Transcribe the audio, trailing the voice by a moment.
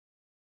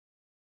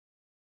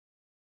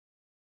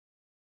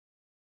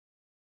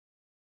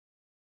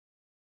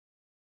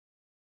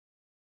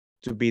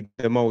to be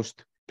the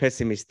most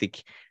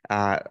pessimistic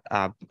part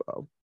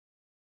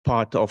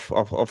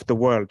of the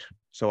world.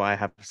 So I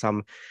have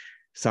some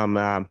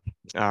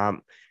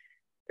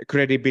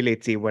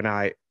credibility when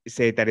I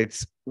say that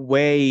it's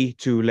way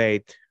too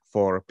late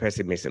for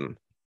pessimism.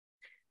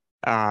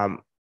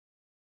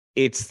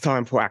 It's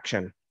time for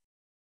action.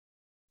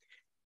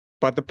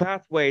 But the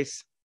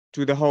pathways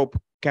to the hope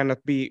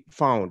cannot be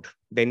found.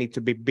 They need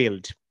to be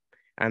built.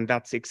 And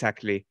that's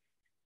exactly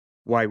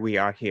why we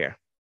are here.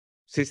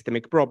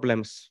 Systemic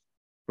problems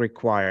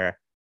require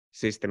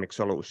systemic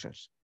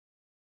solutions.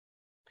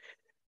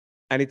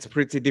 And it's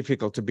pretty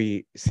difficult to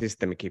be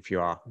systemic if you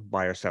are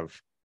by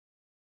yourself.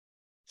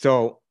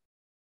 So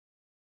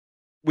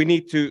we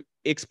need to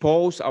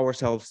expose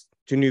ourselves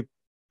to new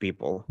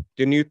people,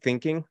 to new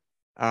thinking,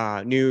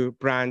 new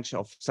branch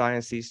of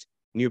sciences,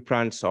 new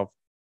branch of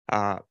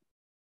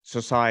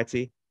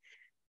society.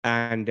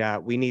 And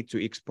we need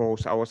to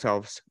expose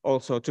ourselves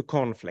also to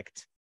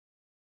conflict.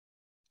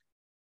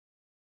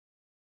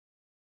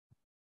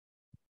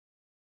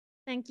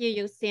 Thank you,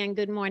 Jussi, and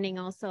good morning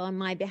also on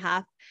my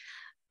behalf.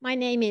 My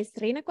name is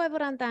Riina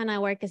Koivuranta, and I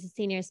work as a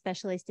senior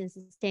specialist in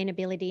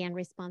sustainability and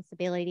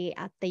responsibility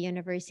at the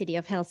University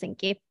of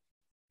Helsinki.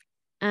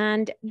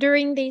 And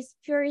during these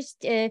first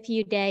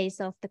few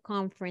days of the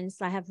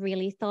conference, I have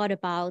really thought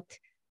about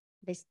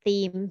this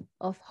theme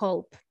of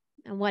hope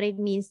and what it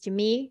means to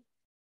me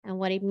and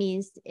what it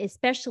means,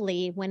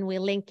 especially when we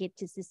link it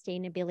to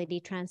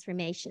sustainability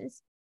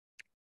transformations.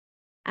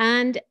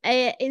 And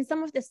in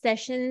some of the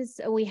sessions,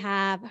 we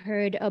have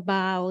heard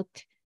about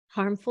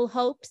harmful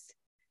hopes.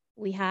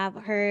 We have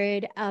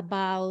heard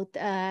about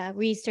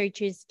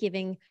researchers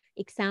giving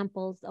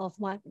examples of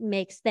what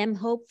makes them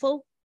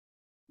hopeful.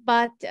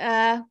 But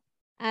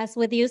as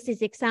with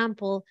Jussi's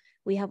example,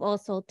 we have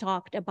also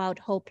talked about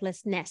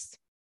hopelessness.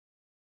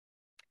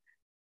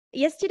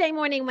 Yesterday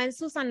morning, when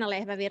Susanna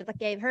Lehvävirta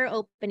gave her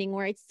opening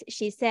words,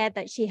 she said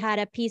that she had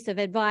a piece of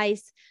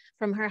advice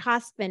from her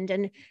husband,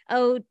 and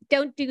oh,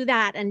 don't do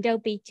that, and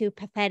don't be too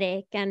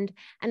pathetic. And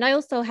I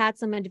also had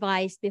some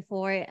advice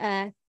before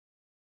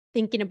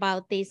thinking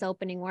about these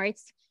opening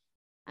words.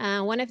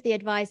 One of the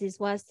advices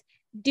was,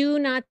 do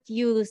not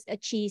use a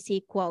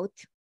cheesy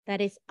quote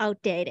that is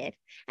outdated.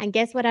 And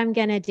guess what I'm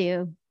gonna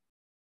do?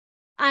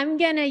 I'm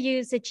gonna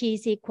use a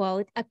cheesy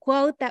quote, a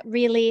quote that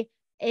really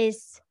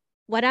is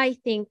what I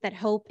think that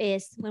hope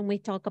is when we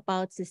talk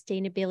about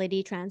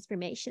sustainability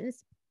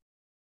transformations.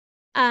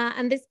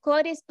 And this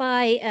quote is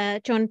by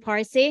John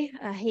Parsi.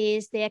 He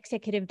is the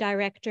executive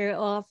director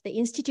of the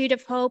Institute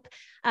of Hope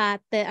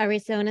at the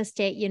Arizona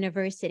State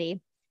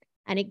University.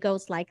 And it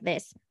goes like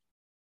this.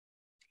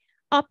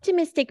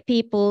 Optimistic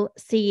people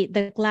see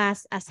the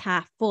glass as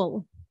half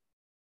full,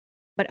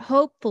 but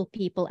hopeful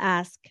people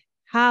ask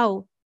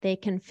how they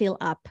can fill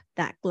up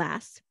that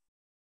glass.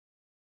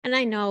 And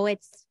I know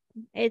it's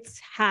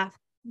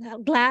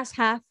glass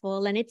half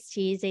full and it's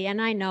cheesy,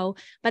 and I know,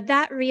 but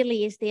that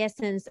really is the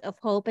essence of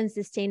hope and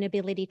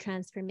sustainability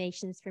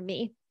transformations for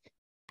me.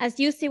 As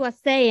Jussi was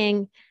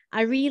saying,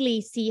 I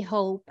really see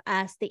hope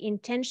as the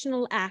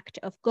intentional act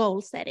of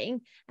goal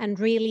setting and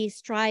really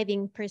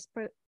striving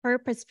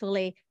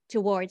purposefully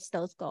towards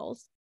those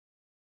goals.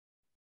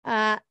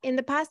 In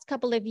the past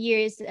couple of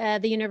years, the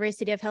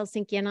University of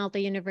Helsinki and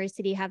Aalto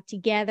University have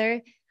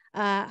together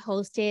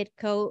hosted,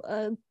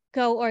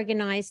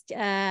 co-organized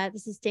the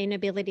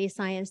Sustainability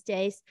Science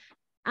Days.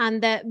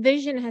 And the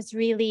vision has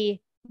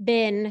really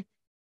been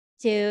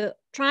to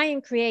try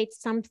and create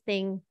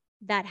something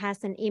that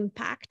has an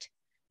impact,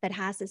 that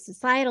has a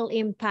societal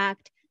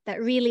impact,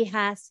 that really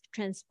has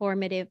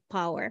transformative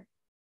power.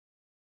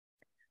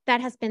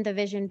 That has been the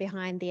vision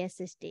behind the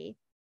SSD.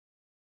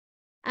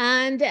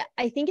 And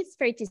I think it's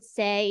fair to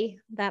say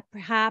that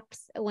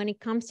perhaps when it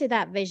comes to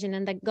that vision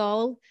and the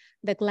goal,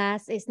 the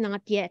glass is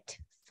not yet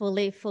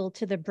fully full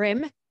to the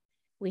brim.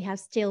 We have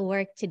still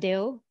work to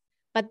do,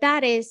 but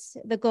that is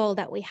the goal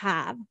that we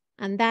have.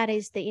 And that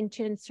is the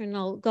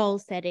intentional goal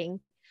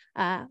setting,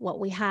 what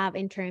we have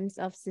in terms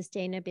of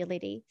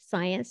Sustainability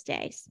Science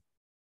Days.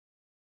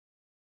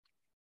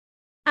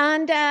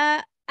 And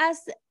as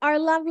our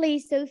lovely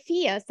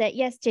Sophia said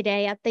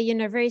yesterday at the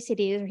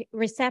university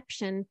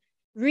reception,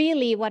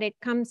 really what it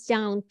comes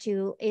down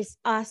to is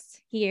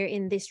us here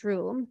in this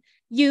room,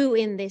 you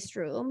in this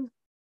room.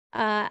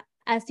 As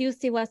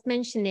Jussi was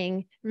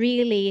mentioning,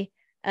 really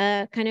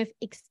kind of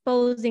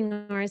exposing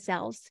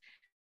ourselves.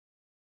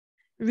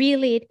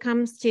 Really, it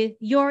comes to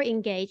your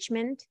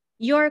engagement,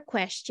 your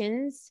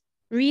questions,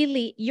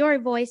 really your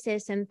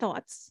voices and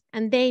thoughts,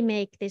 and they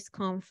make this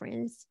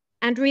conference.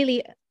 And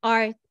really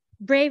our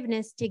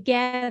braveness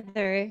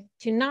together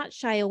to not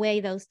shy away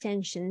those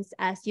tensions,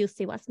 as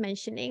Jussi was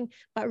mentioning,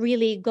 but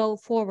really go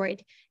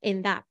forward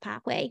in that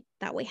pathway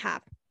that we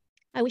have.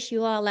 I wish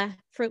you all a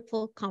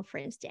fruitful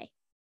conference day.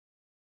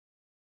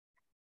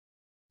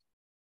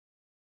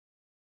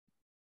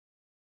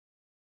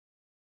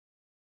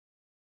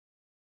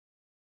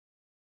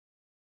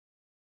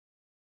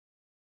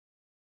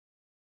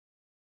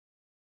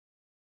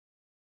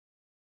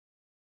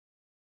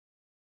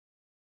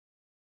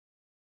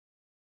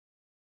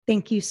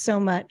 Thank you so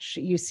much,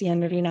 Jussi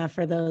and Riina,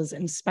 for those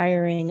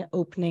inspiring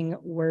opening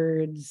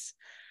words.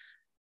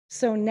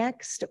 So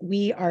next,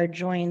 we are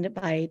joined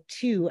by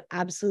two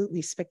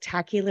absolutely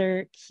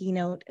spectacular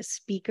keynote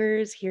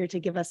speakers here to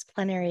give us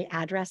plenary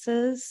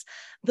addresses.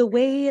 The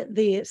way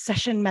the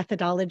session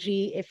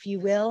methodology, if you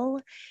will,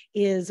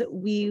 is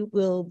we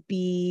will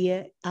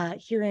be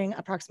hearing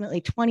approximately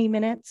 20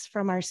 minutes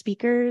from our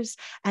speakers.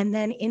 And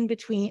then in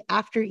between,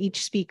 after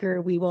each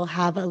speaker, we will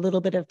have a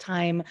little bit of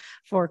time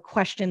for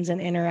questions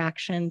and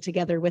interaction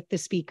together with the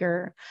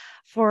speaker.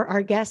 For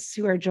our guests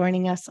who are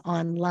joining us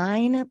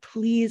online,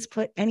 please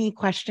put any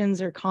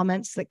questions or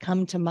comments that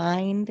come to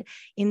mind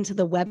into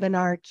the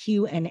webinar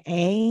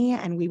Q&A,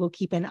 and we will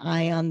keep an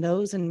eye on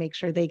those and make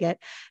sure they get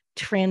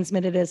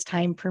transmitted as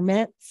time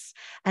permits.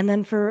 And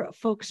then for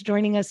folks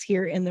joining us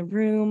here in the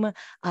room,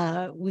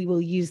 we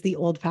will use the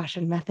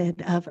old-fashioned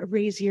method of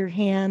raise your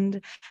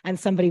hand, and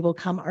somebody will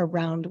come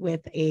around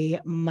with a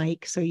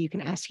mic so you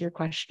can ask your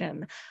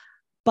question.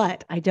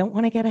 But I don't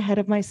want to get ahead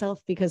of myself,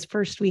 because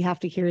first we have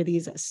to hear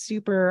these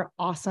super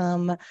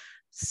awesome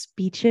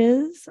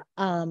speeches.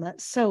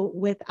 So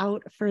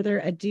without further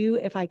ado,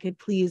 if I could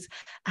please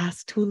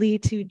ask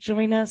Tuuli to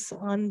join us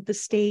on the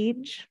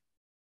stage.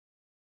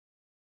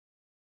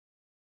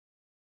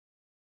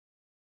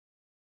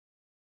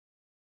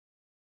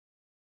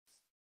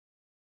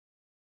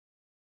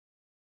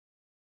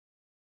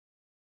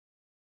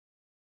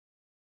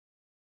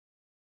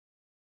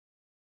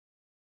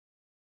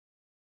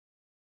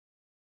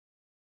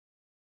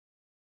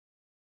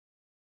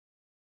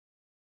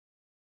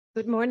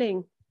 Good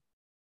morning.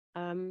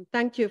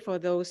 Thank you for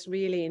those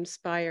really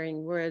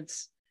inspiring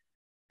words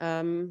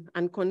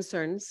and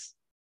concerns.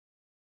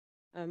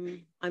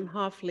 I'm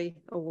halfly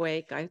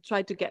awake. I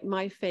tried to get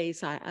my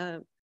face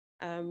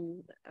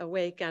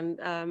awake,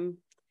 and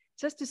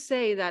just to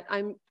say that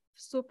I'm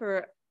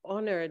super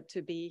honored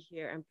to be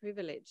here and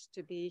privileged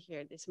to be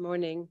here this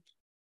morning.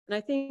 And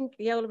I think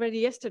already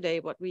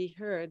yesterday what we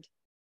heard,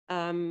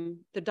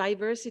 the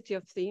diversity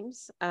of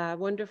themes,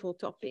 wonderful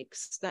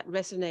topics that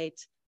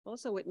resonate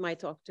also with my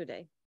talk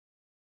today.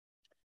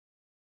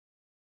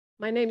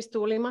 My name is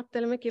Tuuli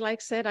Mattelmäki.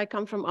 Like said, I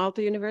come from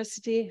Aalto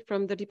University,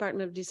 from the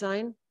Department of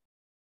Design.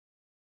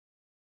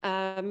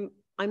 I'm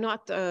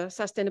not a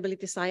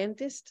sustainability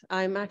scientist.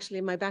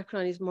 My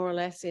background is more or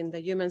less in the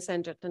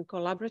human-centered and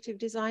collaborative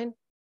design.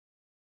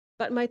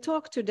 But my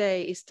talk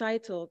today is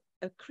titled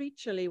A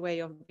Creaturely Way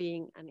of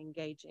Being and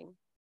Engaging.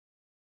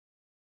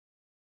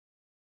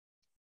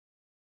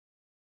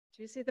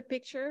 Do you see the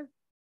picture?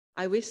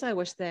 I wish I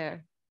was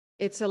there.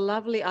 It's a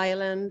lovely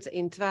island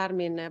in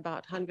Tvärminne,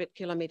 about 100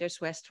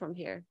 kilometers west from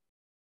here.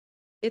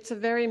 It's a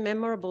very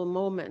memorable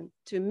moment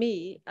to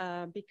me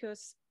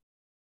because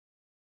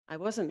I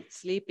wasn't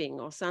sleeping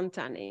or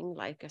suntanning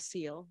like a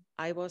seal.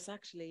 I was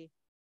actually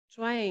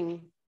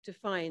trying to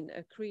find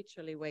a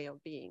creaturely way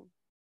of being.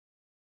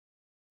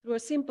 Through a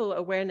simple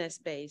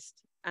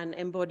awareness-based and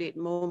embodied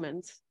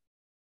moment,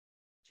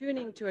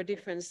 tuning to a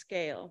different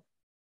scale,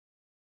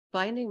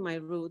 finding my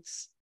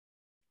roots,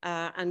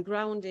 and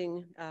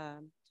grounding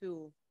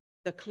to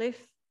the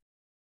cliff,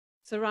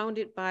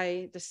 surrounded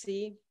by the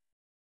sea,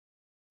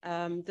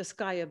 the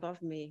sky above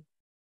me,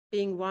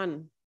 being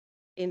one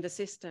in the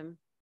system,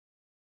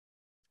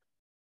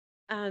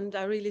 and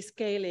really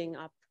scaling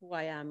up who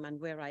I am and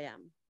where I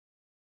am.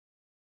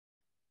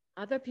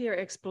 Other peer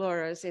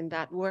explorers in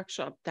that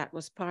workshop that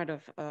was part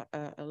of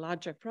a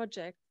larger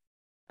project,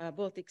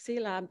 Baltic Sea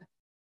Lab,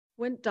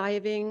 went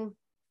diving,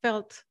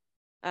 felt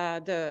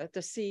the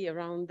sea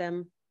around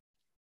them,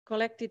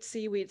 collected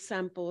seaweed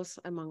samples,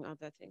 among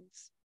other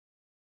things.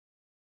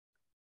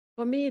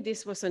 For me,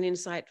 this was an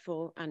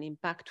insightful and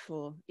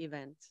impactful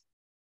event.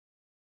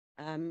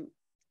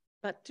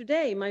 But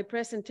today, my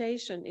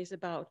presentation is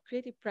about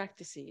creative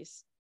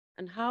practices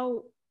and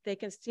how they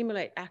can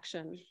stimulate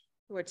action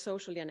towards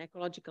socially and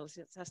ecologically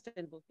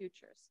sustainable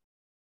futures.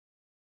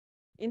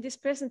 In this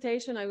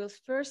presentation, I will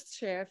first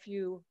share a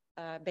few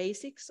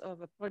basics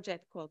of a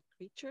project called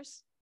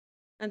Creatures,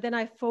 and then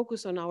I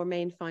focus on our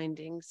main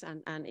findings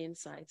and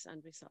insights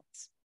and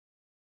results.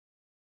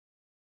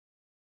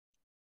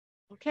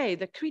 Okay,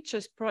 the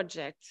Creatures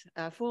project,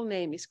 full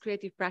name is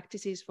Creative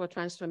Practices for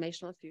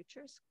Transformational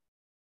Futures.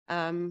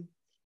 It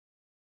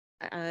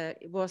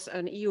was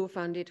an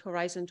EU-funded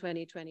Horizon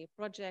 2020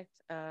 project.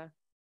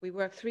 We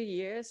worked 3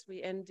 years.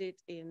 We ended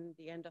in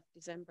the end of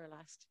December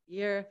last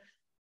year.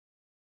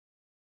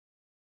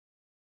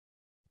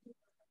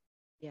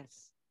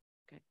 Yes,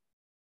 okay.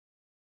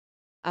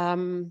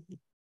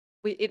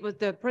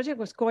 The project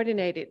was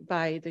coordinated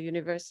by the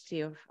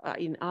University of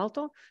in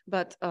Aalto,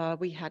 but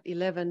we had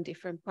 11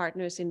 different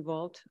partners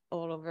involved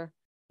all over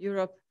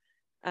Europe,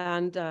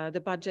 and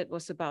the budget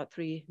was about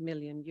 3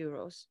 million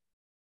euros.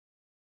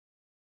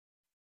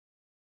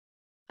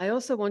 I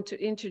also want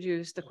to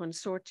introduce the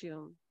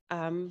consortium.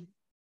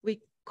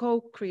 We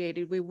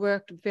co-created, we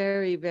worked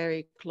very,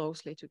 very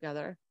closely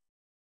together,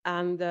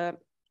 and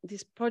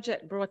this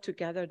project brought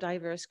together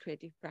diverse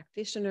creative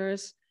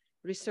practitioners,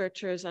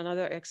 researchers, and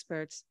other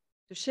experts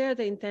to share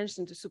the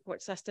intention to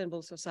support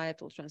sustainable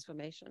societal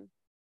transformation.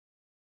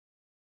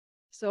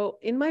 So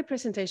in my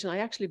presentation, I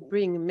actually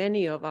bring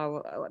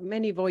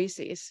many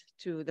voices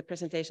to the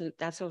presentation.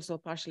 That's also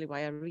partially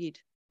why I read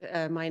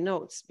my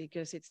notes,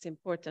 because it's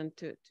important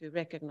to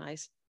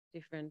recognize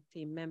different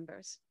team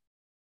members.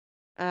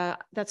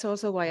 That's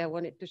also why I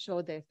wanted to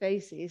show their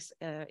faces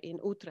in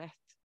Utrecht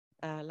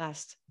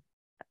last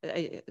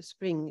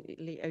spring,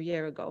 a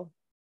year ago,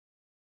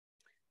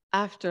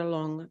 after a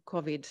long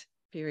COVID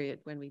period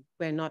when we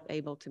were not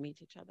able to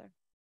meet each other.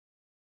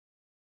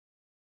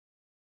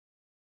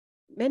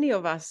 Many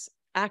of us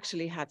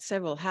actually had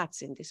several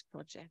hats in this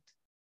project.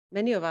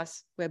 Many of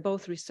us were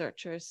both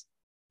researchers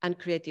and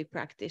creative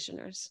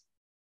practitioners.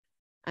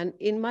 And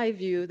in my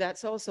view,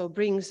 that also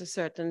brings a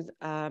certain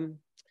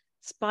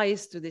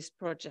spice to this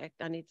project,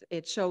 and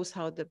it shows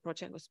how the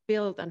project was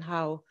built and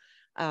how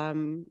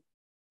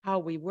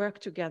we work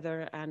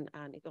together, and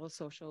it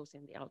also shows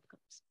in the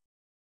outcomes.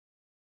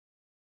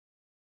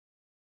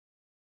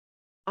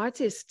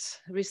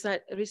 Artists,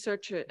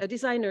 researchers,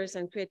 designers,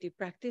 and creative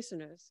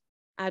practitioners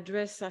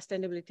address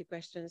sustainability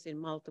questions in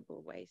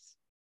multiple ways.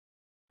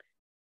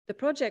 The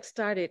project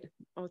started,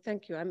 oh,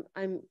 thank you.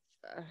 I'm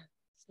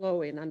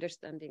slow in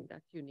understanding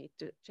that you need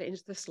to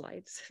change the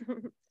slides.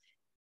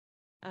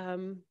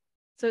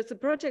 So the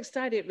project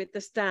started with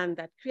the stand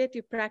that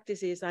creative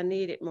practices are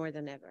needed more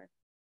than ever.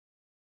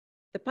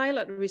 The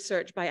pilot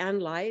research by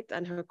Anne Light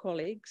and her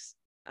colleagues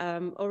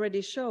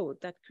already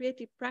showed that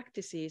creative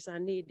practices are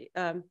needed,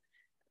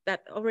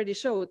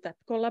 that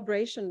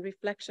collaboration,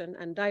 reflection,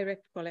 and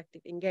direct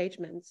collective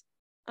engagements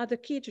are the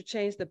key to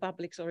change the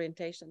public's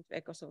orientation to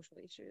eco-social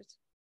issues.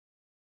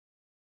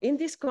 In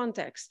this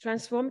context,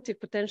 transformative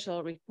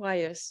potential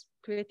requires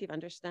creative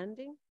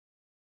understanding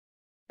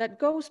that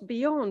goes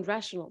beyond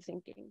rational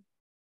thinking,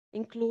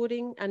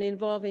 including and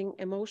involving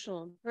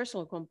emotional and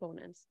personal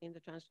components in the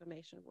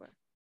transformation work.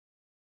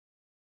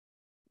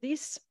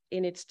 This,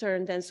 in its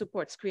turn, then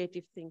supports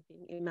creative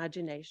thinking,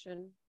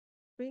 imagination,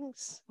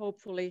 brings,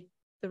 hopefully,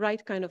 the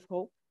right kind of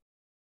hope,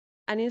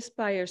 and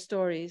inspires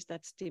stories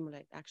that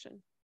stimulate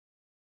action.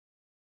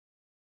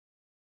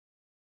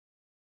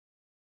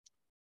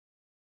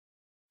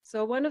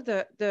 So one of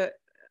the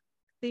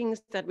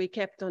things that we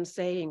kept on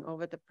saying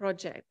over the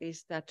project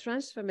is that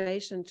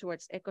transformation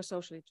towards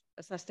eco-social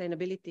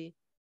sustainability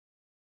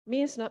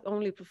means not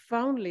only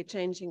profoundly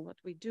changing what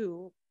we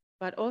do,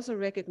 but also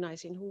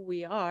recognizing who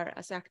we are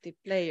as active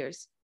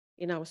players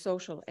in our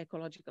social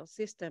ecological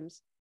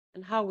systems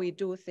and how we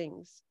do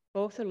things,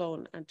 both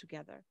alone and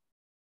together.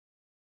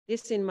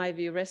 This, in my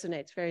view,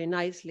 resonates very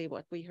nicely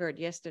what we heard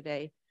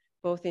yesterday,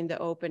 both in the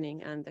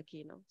opening and the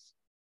keynotes.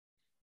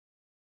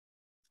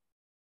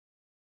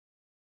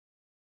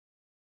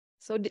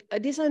 So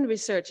design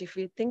research, if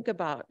we think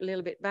about a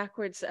little bit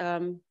backwards,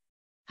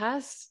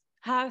 has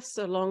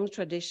a long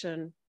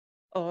tradition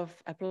of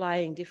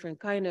applying different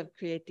kind of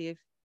creative,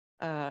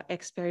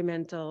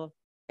 experimental,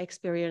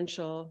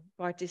 experiential,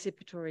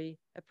 participatory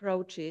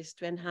approaches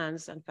to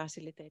enhance and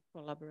facilitate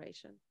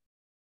collaboration,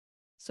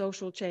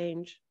 social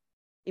change,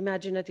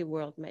 imaginative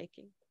world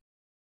making.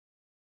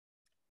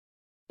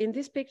 In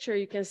this picture,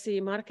 you can see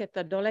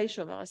Marketa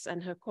Dolejsovas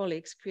and her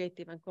colleagues'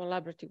 creative and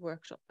collaborative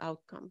workshop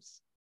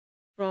outcomes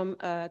from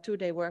a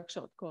two-day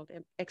workshop called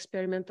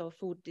Experimental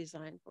Food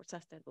Design for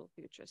Sustainable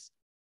Futures.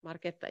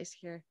 Marketa is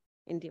here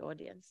in the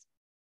audience.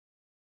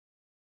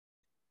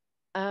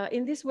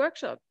 In this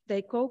workshop,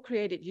 they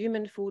co-created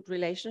human-food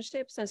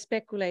relationships and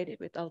speculated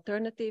with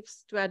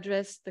alternatives to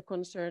address the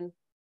concern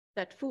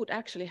that food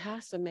actually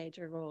has a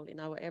major role in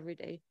our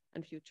everyday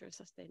and future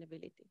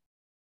sustainability.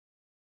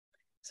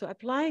 So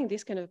applying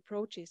these kind of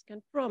approaches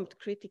can prompt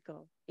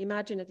critical,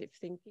 imaginative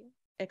thinking,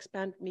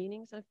 expand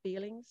meanings and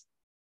feelings,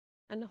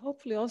 and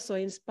hopefully also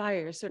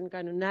inspire certain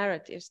kind of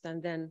narratives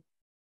that then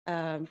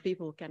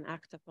people can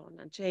act upon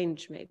and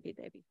change maybe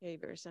their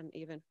behaviors and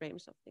even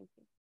frames of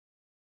thinking.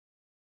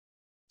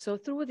 So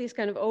through these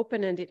kind of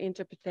open-ended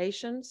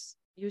interpretations,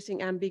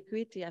 using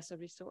ambiguity as a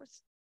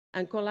resource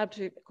and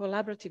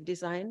collaborative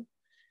design,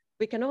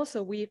 we can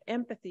also weave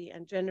empathy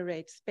and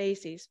generate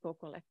spaces for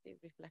collective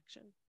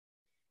reflection.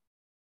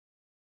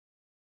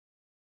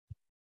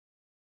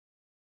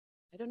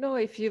 I don't know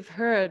if you've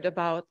heard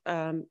about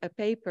a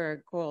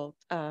paper called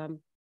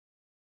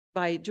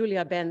by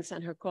Julia Benz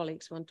and her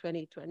colleagues from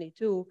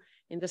 2022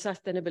 in the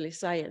Sustainability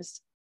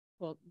Science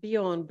called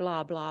Beyond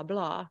Blah, Blah,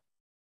 Blah,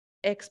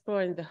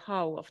 Exploring the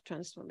How of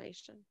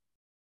Transformation.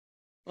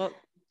 Well,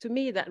 to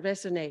me that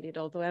resonated,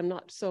 although I'm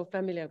not so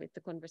familiar with the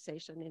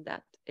conversation in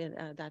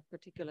that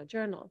particular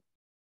journal.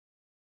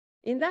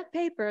 In that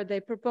paper,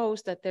 they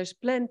propose that there's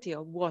plenty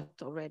of what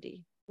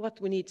already,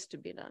 what needs to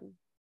be done,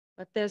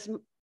 but there's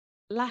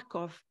lack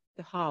of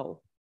the how.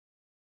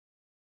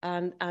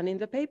 And in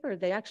the paper,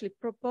 they actually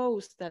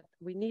propose that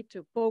we need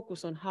to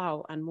focus on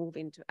how and move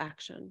into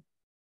action.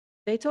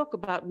 They talk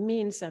about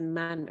means and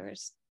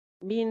manners.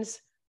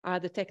 Means are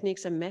the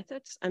techniques and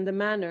methods, and the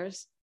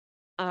manners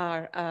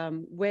are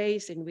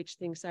ways in which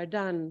things are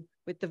done,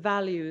 with the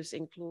values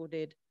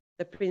included,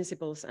 the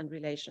principles and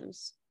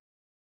relations.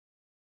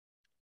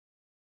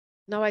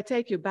 Now I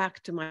take you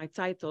back to my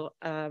title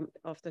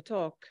of the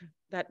talk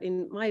that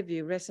in my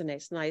view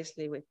resonates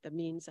nicely with the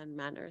means and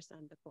manners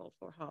and the call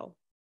for how.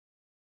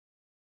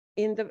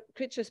 In the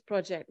Creatures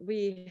Project,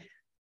 we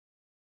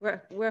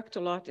worked a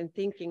lot in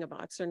thinking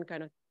about certain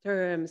kind of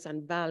terms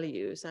and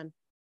values and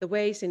the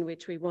ways in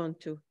which we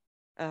want to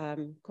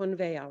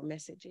convey our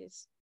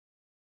messages.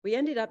 We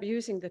ended up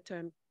using the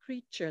term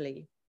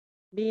creaturely,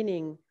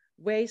 meaning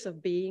ways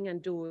of being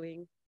and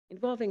doing,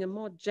 involving a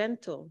more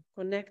gentle,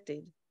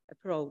 connected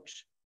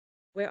approach,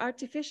 where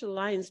artificial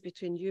lines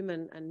between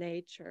human and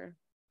nature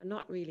are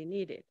not really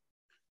needed.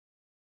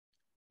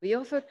 We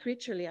offer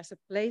creaturely as a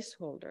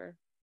placeholder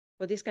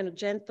for this kind of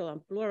gentle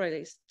and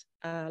pluralist,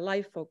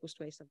 life-focused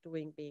ways of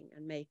doing, being,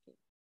 and making.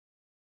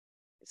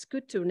 It's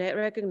good to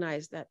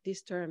recognize that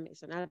this term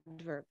is an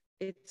adverb.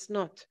 It's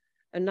not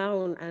a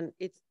noun, and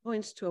it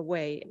points to a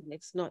way, and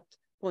it's not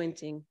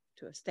pointing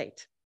to a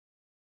state.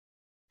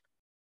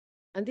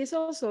 And this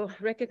also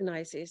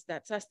recognizes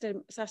that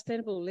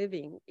sustainable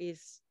living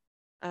is,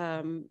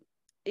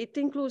 it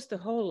includes the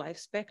whole life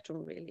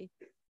spectrum, really.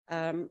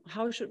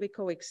 How should we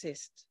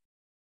coexist?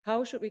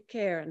 How should we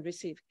care and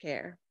receive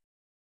care?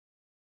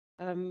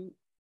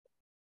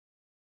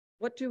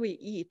 What do we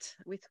eat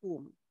with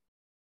whom?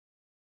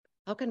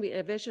 How can we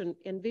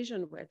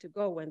envision where to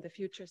go when the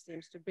future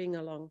seems to bring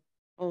along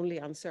only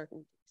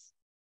uncertainties?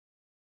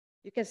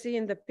 You can see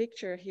in the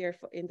picture here,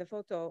 in the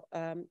photo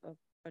of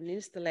an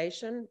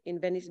installation in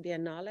Venice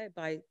Biennale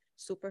by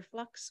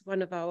Superflux,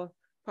 one of our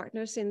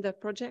partners in the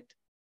project.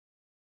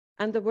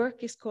 And the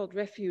work is called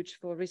Refuge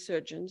for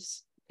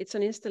Resurgence. It's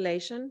an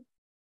installation,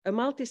 a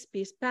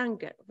multi-piece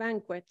banquet,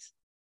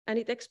 and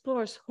it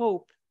explores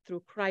hope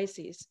through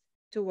crises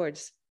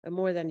towards a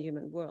more than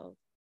human world.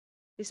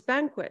 This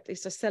banquet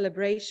is a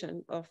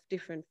celebration of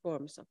different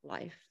forms of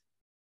life.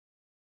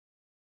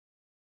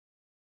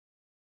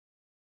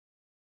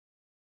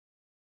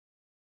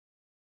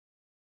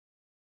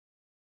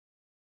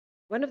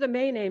 One of the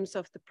main aims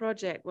of the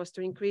project was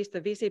to increase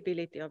the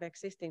visibility of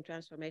existing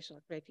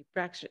transformational creative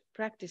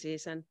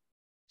practices and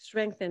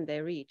strengthen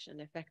their reach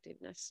and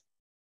effectiveness.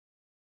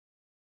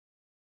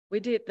 We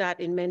did that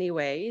in many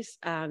ways,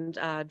 and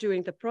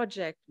during the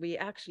project, we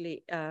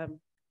actually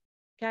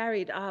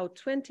carried out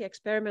 20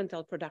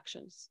 experimental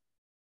productions.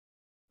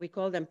 We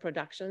call them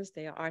productions.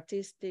 They are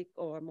artistic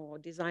or more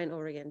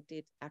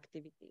design-oriented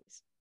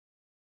activities.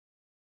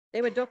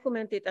 They were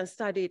documented and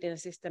studied in a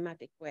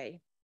systematic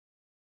way.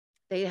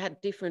 They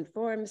had different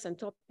forms and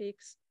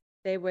topics.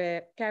 They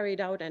were carried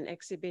out and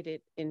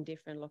exhibited in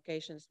different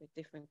locations with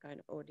different kind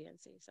of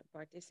audiences and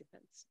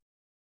participants.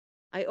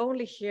 I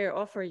only here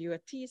offer you a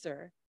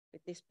teaser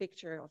with this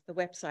picture of the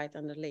website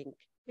and the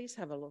link. Please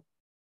have a look.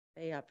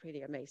 They are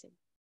pretty amazing.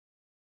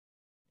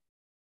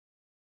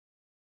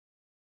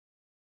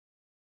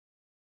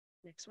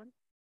 Next one.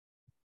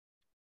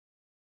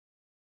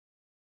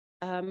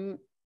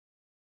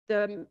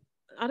 The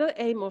other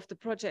aim of the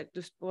project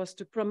was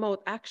to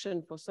promote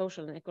action for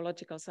social and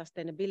ecological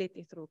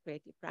sustainability through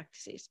creative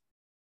practices.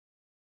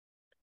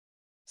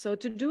 So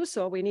to do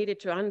so, we needed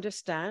to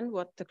understand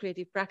what the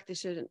creative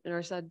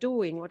practitioners are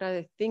doing, what are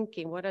they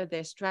thinking, what are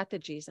their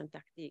strategies and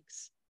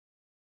tactiques,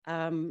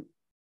 and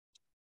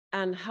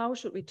how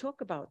should we talk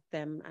about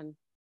them, and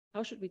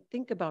how should we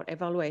think about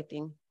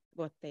evaluating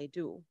what they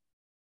do.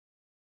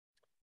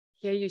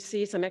 Here you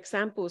see some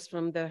examples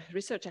from the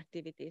research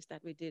activities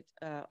that we did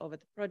over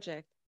the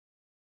project,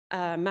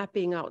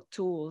 mapping out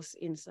tools,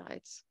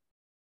 insights.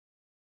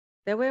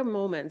 There were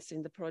moments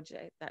in the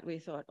project that we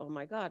thought, oh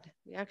my God,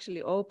 we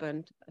actually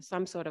opened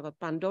some sort of a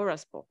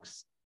Pandora's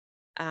box.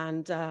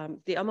 And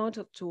the amount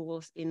of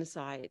tools,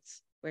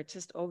 insights were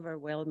just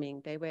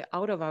overwhelming. They were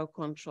out of our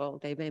control.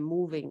 They were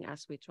moving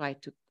as we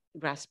tried to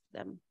grasp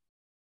them.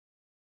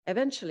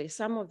 Eventually,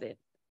 some of it,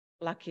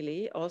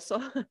 luckily, also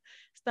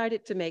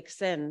started to make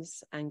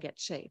sense and get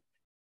shape.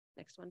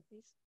 Next one,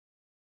 please.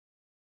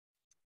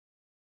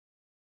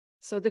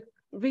 So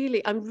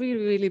I'm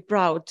really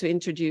proud to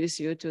introduce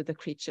you to the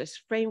Creatures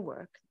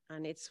framework,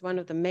 and it's one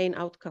of the main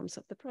outcomes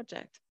of the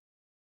project.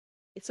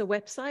 It's a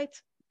website,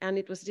 and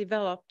it was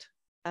developed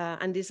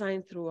and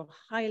designed through a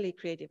highly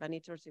creative and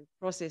iterative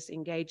process,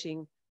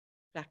 engaging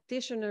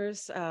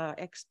practitioners,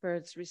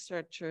 experts,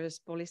 researchers,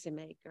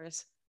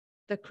 policymakers,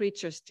 the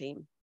Creatures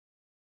team.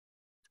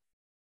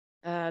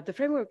 The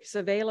framework is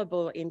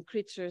available in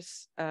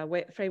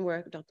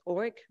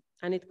creaturesframework.org,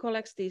 and it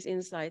collects these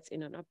insights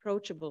in an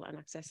approachable and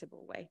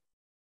accessible way.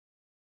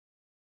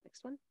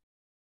 Next one.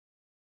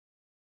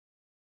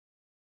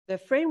 The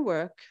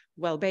framework,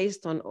 well,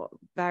 based on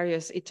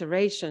various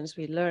iterations,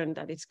 we learned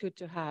that it's good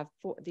to have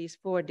these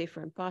four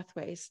different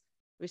pathways: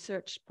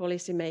 research,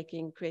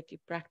 policymaking,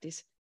 creative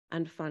practice,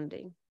 and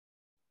funding.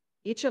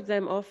 Each of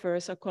them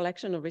offers a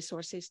collection of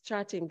resources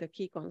charting the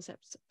key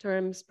concepts,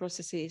 terms,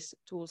 processes,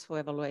 tools for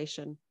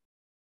evaluation,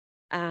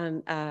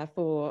 and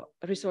for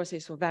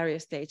resources for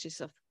various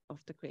stages of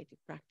the creative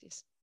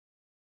practice.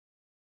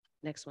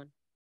 Next one.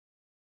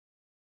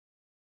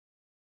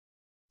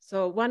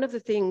 So one of the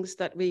things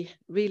that we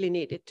really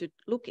needed to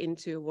look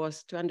into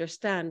was to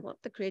understand what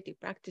the creative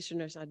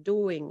practitioners are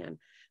doing and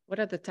what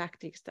are the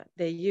tactics that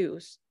they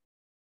use.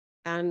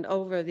 And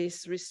over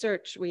this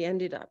research, we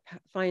ended up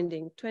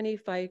finding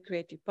 25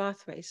 creative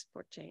pathways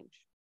for change.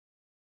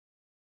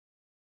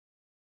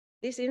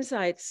 These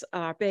insights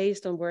are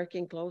based on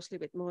working closely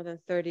with more than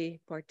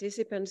 30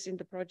 participants in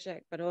the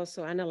project, but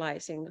also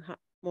analyzing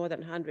more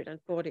than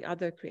 140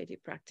 other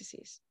creative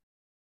practices.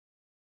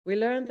 We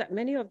learned that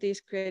many of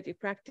these creative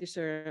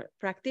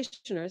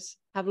practitioners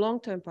have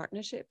long-term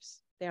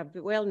partnerships. They are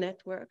well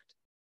networked.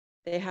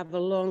 They have a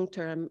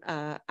long-term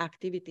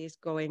activities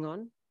going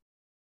on,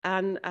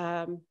 and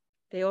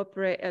they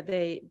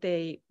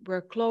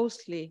work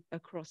closely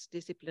across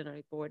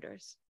disciplinary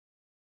borders.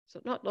 So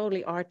not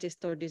only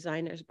artists or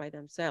designers by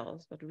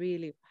themselves, but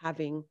really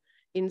having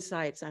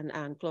insights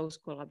and close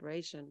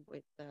collaboration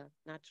with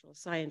natural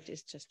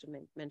scientists, just to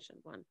mention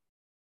one.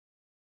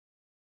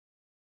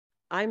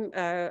 I'm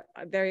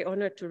very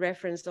honored to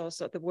reference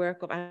also the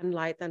work of Anne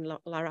Light and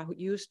Lara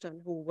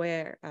Houston, who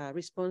were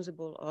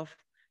responsible of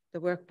the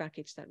work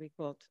package that we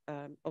called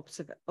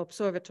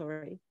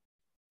Observatory,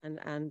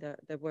 and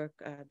the work,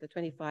 the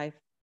 25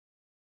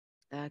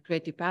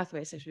 creative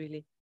pathways is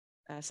really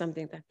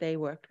something that they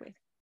worked with.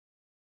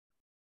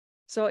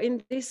 So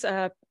in this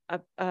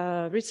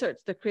research,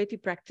 the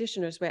creative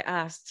practitioners were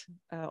asked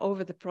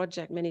over the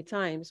project many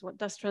times, what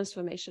does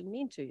transformation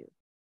mean to you?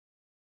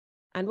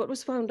 And what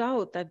was found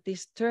out that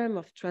this term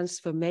of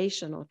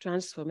transformation or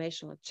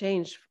transformational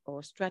change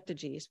or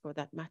strategies for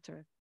that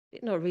matter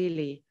did not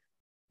really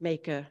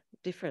make a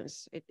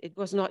difference. It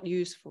was not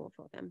useful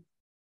for them.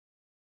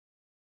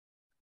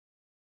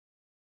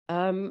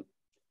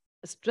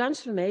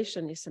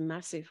 Transformation is a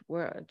massive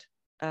word.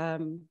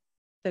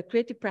 The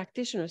creative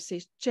practitioner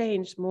sees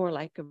change more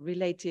like a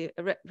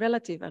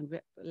relative and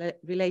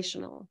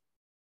relational.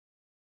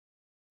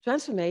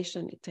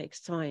 Transformation, it takes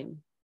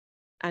time.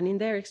 And in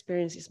their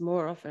experience is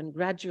more often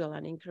gradual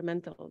and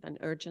incremental than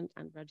urgent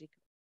and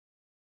radical.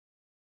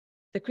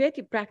 The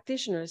creative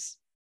practitioners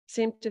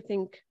seem to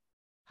think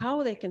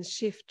how they can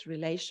shift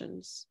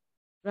relations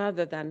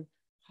rather than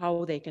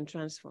how they can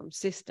transform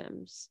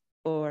systems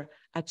or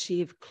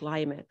achieve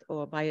climate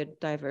or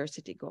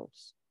biodiversity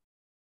goals.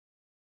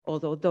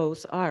 Although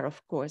those are,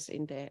 of course,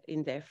 in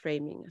their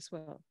framing as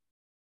well.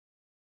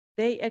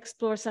 They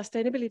explore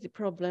sustainability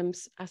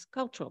problems as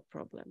cultural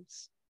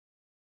problems.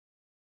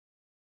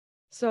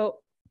 So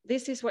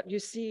this is what you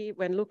see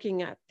when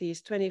looking at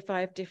these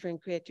 25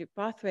 different creative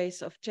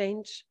pathways of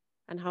change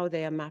and how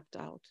they are mapped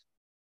out.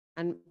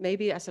 And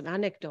maybe as an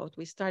anecdote,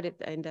 we started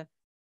in the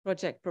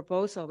project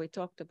proposal, we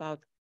talked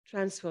about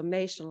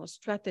transformational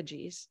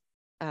strategies,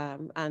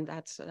 and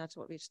that's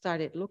what we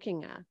started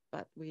looking at.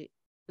 But we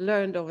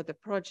learned over the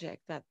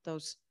project that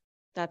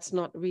that's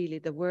not really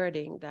the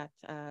wording that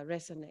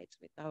resonates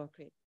with our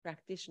creative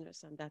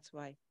practitioners, and that's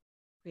why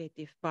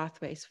Creative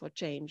Pathways for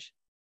Change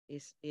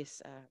is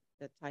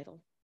the title.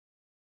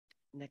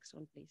 Next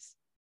one, please.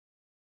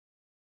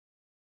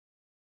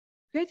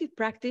 Creative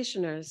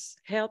practitioners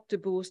help to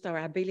boost our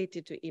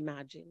ability to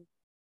imagine,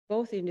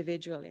 both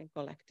individually and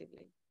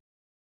collectively.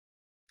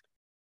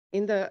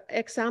 In the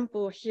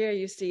example here,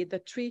 you see the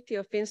Treaty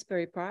of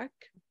Finsbury Park.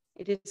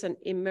 It is an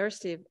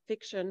immersive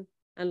fiction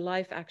and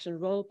live action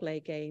role play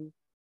game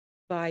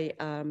by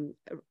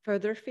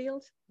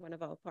Furtherfield, one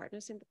of our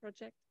partners in the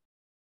project.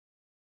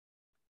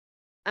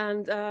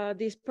 And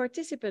these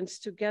participants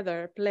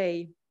together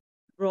play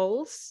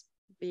roles,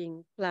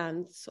 being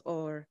plants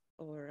or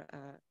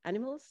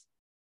animals,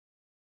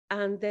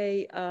 and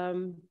they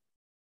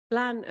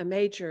plan a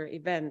major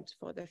event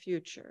for the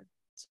future.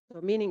 So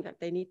meaning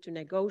that they need to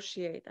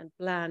negotiate and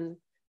plan,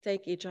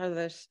 take each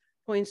other's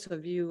points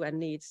of view and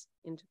needs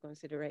into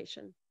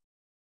consideration.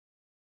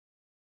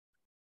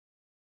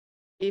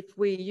 If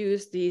we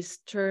use these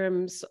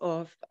terms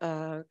of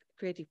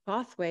creative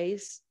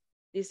pathways,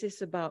 this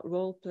is about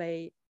role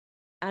play,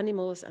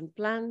 animals and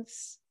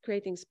plants,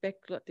 creating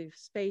speculative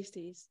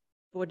spaces,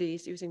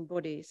 bodies, using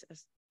bodies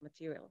as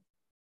material.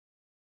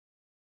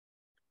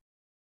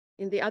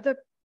 In the other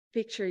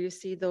picture, you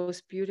see those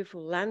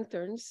beautiful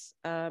lanterns.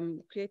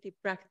 Creative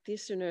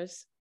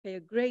practitioners pay a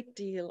great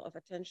deal of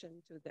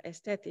attention to the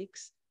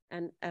aesthetics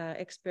and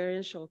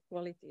experiential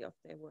quality of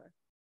their work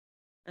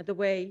and the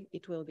way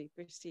it will be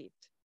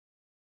perceived.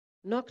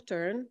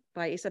 Nocturne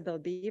by Isabel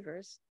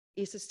Beavers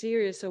is a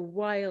series of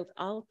wild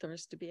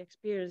altars to be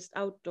experienced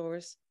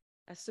outdoors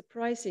as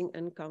surprising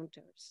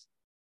encounters.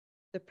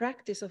 The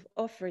practice of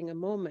offering a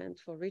moment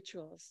for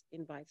rituals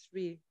invites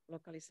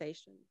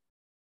relocalization.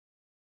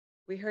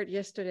 We heard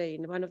yesterday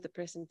in one of the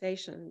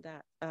presentations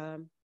that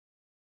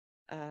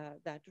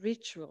that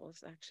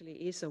rituals actually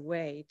is a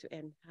way to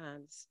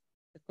enhance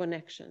the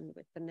connection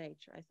with the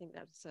nature. I think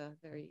that's a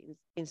very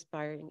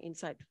inspiring,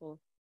 insightful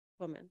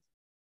comment.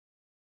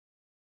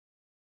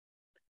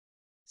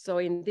 So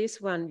in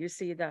this one, you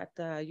see that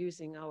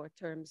using our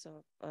terms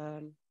of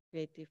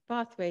creative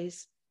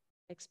pathways,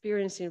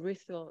 experiencing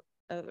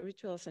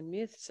rituals and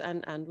myths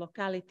and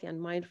locality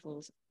and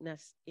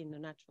mindfulness in the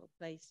natural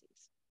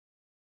places.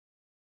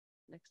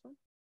 Next one.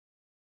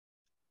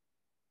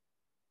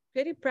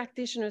 Creative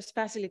practitioners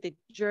facilitate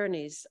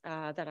journeys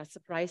that are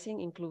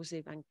surprising,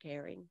 inclusive, and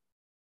caring.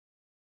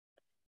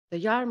 The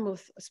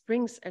Yarmouth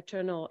Springs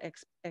Eternal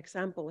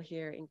example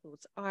here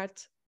includes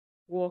art,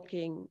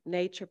 walking,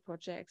 nature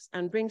projects,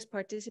 and brings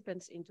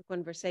participants into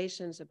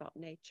conversations about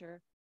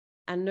nature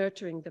and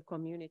nurturing the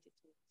community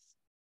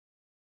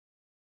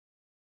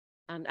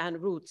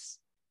and roots.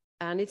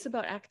 And it's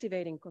about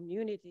activating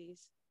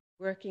communities,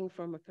 working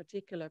from a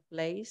particular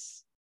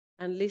place,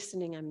 and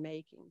listening and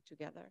making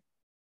together.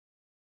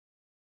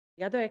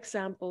 The other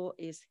example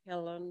is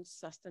Helen's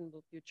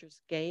Sustainable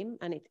Futures game,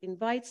 and it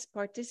invites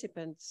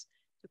participants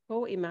to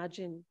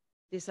co-imagine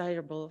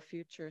desirable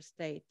future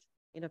state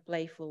in a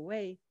playful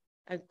way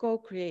and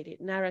co-create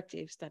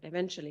narratives that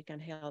eventually can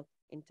help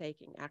in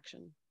taking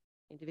action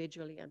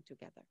individually and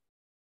together.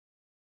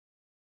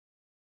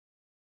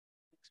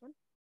 Next one.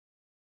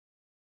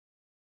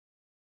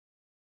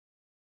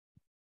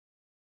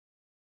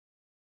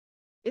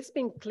 It's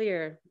been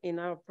clear in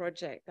our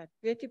project that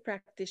creative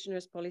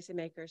practitioners,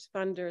 policymakers,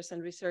 funders,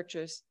 and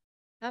researchers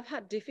have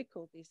had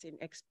difficulties in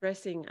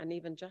expressing and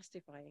even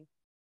justifying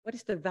what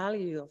is the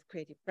value of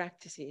creative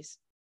practices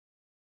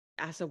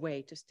as a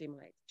way to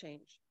stimulate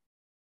change.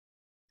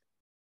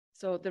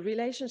 So the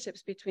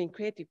relationships between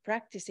creative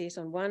practices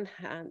on one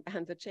hand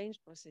and the change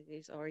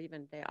processes or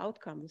even their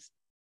outcomes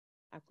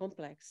are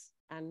complex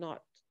and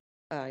not,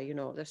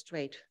 the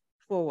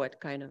straightforward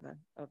kind of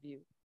a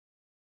view.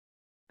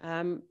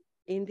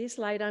 In this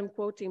slide, I'm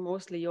quoting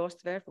mostly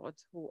Joost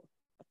Vervoort,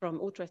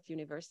 from Utrecht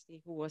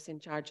University, who was in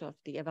charge of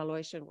the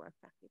evaluation work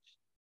package.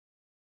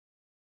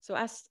 So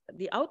as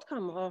the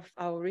outcome of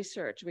our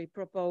research, we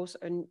propose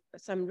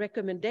some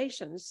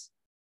recommendations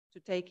to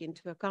take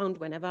into account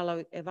when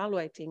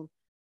evaluating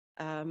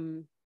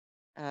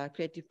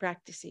creative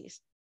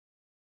practices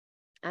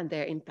and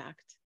their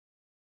impact.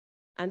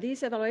 And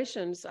these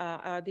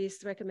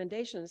these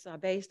recommendations are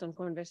based on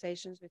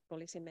conversations with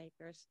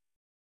policymakers,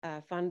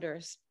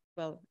 funders,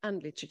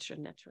 and literature,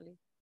 naturally.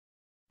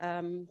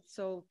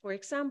 So, for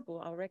example,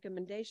 our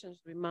recommendations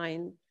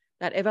remind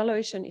that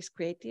evaluation is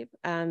creative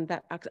and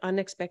that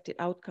unexpected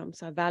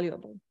outcomes are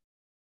valuable.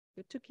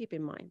 Good to keep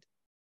in mind.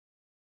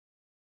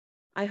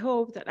 I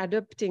hope that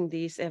adopting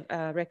these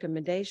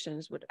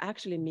recommendations would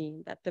actually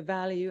mean that the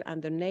value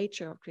and the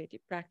nature of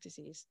creative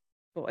practices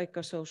for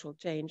eco-social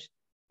change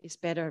is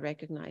better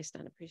recognized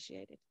and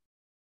appreciated.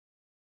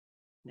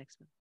 Next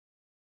one.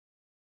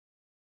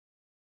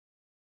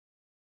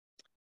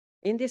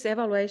 In this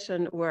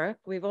evaluation work,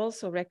 we've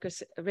also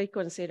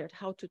reconsidered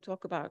how to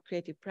talk about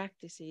creative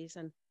practices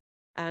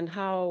and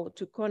how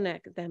to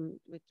connect them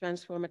with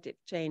transformative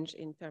change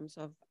in terms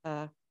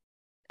of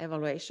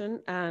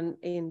evaluation. And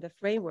in the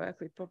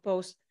framework, we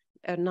propose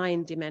a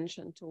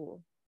 9-dimension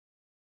tool.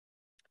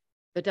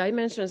 The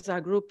dimensions are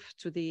grouped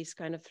to these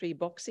kind of 3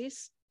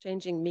 boxes: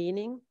 changing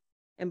meaning,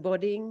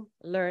 embodying,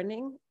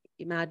 learning,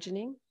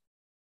 imagining,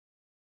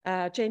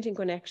 changing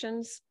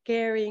connections,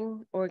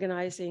 caring,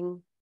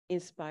 organizing,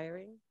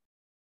 inspiring,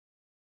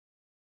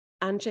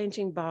 and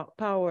changing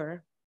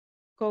power,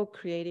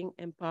 co-creating,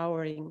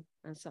 empowering,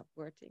 and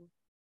subverting.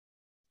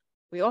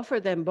 We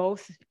offer them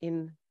both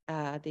in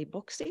the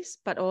boxes,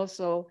 but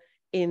also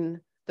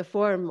in the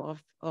form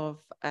of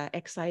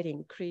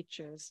exciting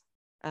creatures.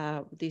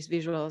 These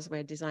visuals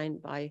were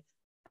designed by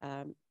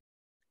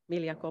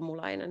Milja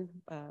Komulainen,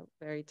 a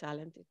very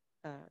talented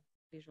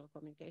visual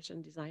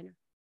communication designer.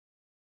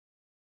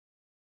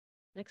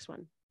 Next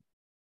one.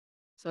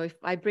 So if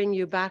I bring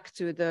you back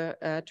to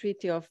the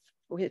Treaty of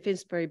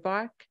Finsbury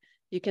Park,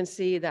 you can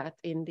see that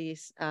in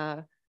these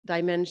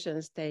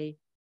dimensions, they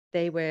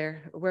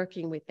were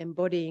working with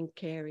embodying,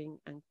 caring,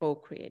 and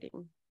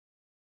co-creating.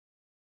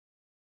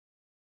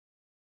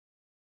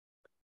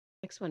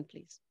 Next one,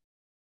 please.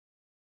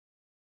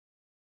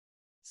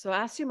 So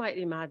as you might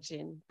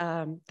imagine,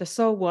 the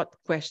so what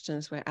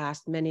questions were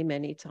asked many,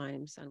 many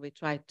times, and we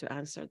tried to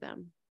answer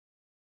them.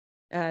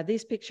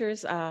 These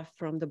pictures are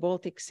from the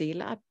Baltic Sea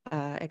Lab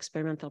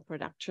experimental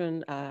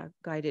production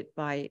guided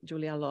by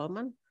Julia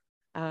Lohman.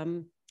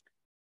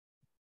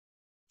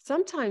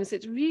 Sometimes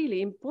it's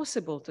really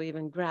impossible to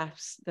even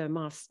grasp the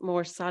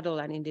more subtle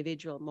and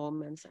individual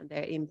moments and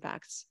their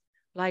impacts,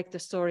 like the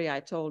story I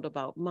told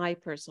about my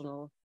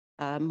personal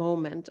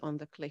moment on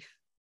the cliff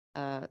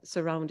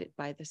surrounded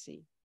by the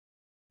sea,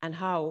 and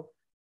how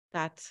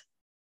that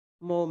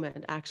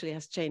moment actually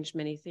has changed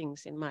many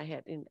things in my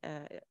head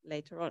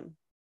later on.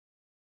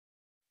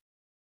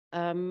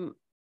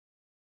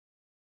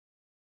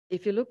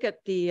 If you look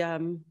at the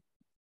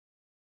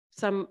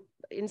some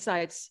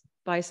insights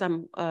by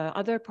some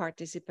other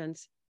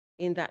participants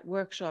in that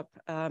workshop,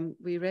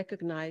 we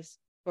recognize,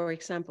 for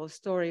example, a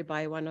story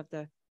by one of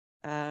the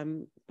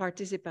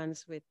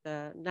participants with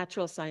a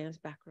natural science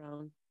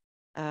background,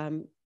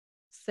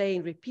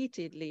 saying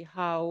repeatedly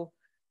how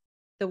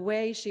the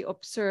way she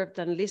observed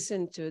and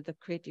listened to the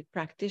creative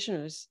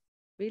practitioners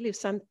really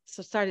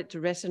started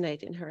to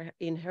resonate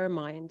in her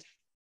mind.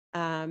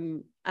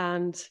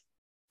 And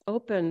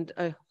opened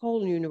a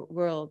whole new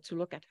world to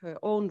look at her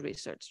own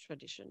research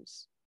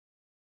traditions.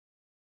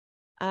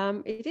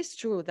 It is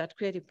true that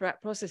creative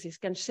processes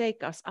can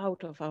shake us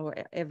out of our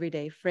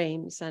everyday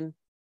frames. And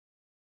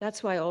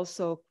that's why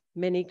also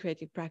many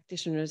creative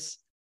practitioners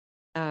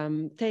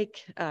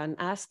take and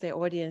ask their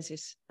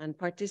audiences and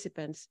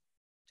participants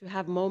to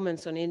have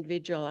moments on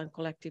individual and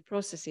collective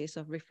processes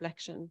of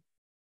reflection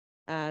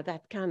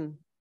that can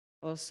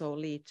also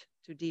lead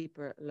to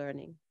deeper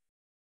learning.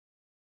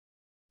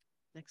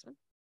 Next one.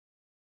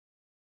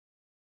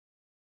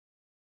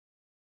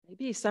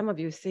 Maybe some of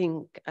you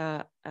think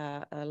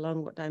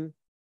along what I'm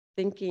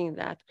thinking,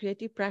 that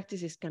creative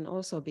practices can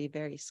also be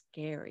very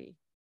scary.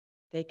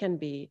 They can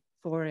be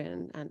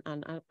foreign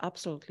and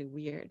absolutely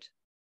weird.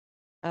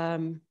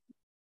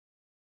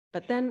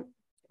 But then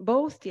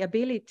both the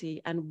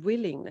ability and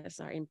willingness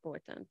are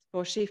important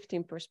for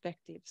shifting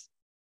perspectives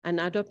and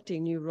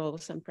adopting new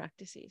roles and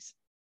practices.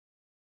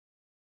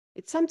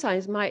 It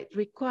sometimes might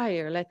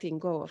require letting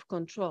go of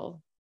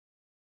control.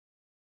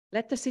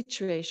 Let the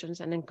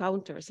situations and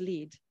encounters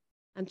lead,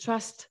 and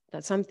trust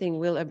that something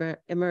will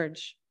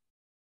emerge.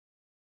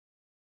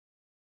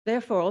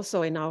 Therefore,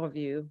 also in our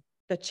view,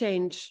 the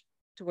change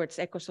towards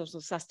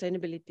ecosocial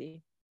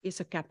sustainability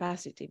is a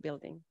capacity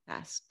building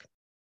task.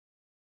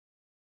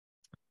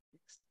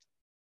 Next.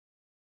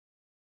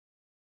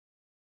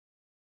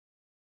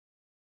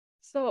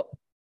 So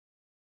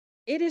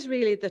it is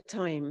really the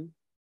time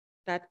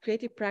that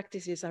creative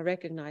practices are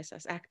recognized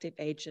as active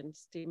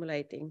agents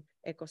stimulating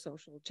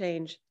ecosocial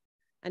change.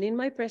 And in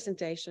my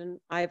presentation,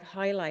 I've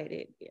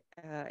highlighted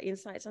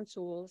insights and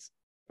tools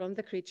from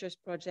the Creatures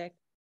Project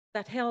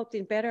that helped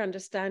in better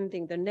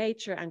understanding the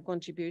nature and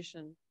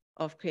contribution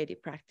of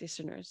creative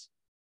practitioners.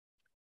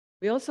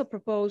 We also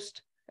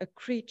proposed a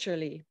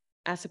Creaturely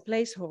as a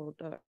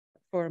placeholder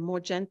for a more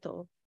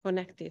gentle,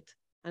 connected,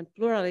 and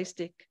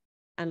pluralistic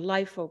and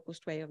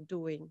life-focused way of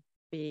doing,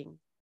 being,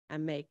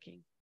 and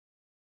making.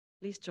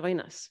 Please join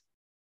us.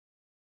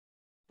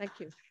 Thank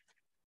you.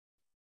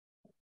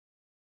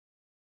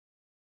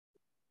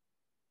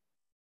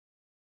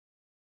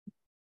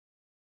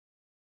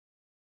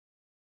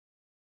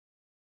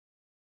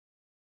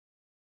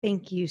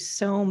 Thank you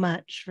so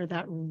much for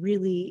that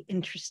really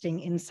interesting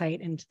insight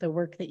into the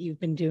work that you've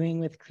been doing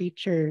with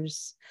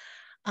creatures.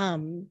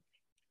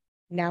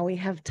 Now we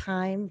have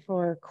time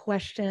for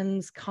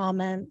questions,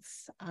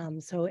 comments.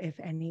 So if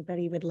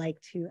anybody would like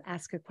to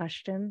ask a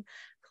question,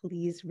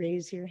 please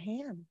raise your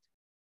hand.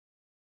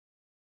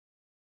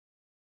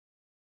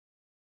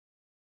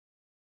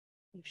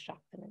 You've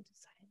shocked them into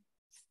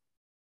silence.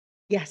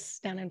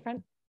 Yes, down in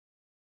front.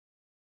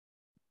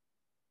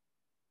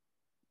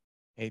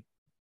 Hey,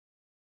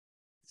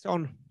 it's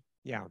on.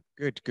 Yeah,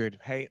 good.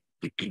 Hey,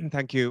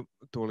 thank you,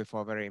 Tuuli,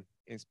 for a very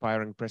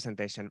inspiring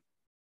presentation.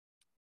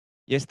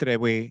 Yesterday,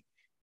 we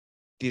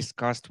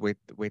discussed with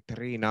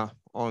Riina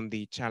on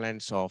the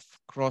challenge of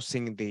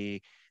crossing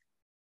the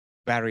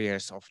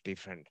barriers of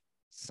different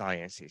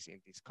sciences in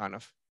this kind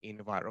of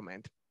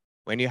environment.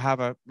 When you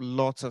have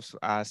lots of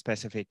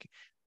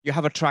you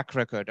have a track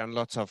record and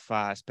lots of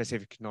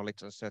specific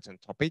knowledge on a certain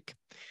topic,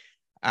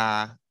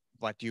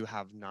 but you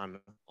have none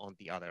on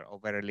the other, or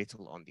very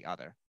little on the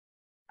other.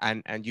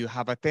 And you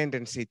have a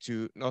tendency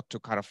to not to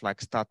kind of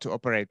like start to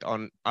operate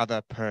on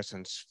other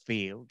person's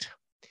field.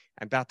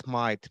 And that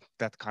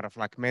kind of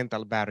like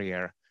mental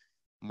barrier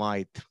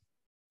might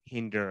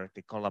hinder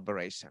the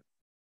collaboration.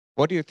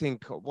 What do you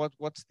think? What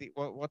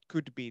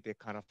could be the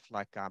kind of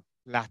like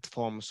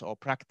platforms or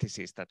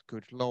practices that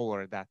could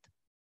lower that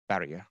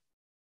barrier?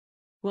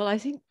 Well, I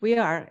think we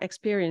are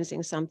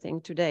experiencing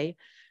something today.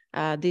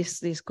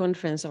 This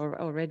conference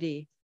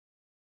already.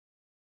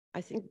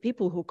 I think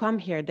people who come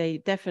here, they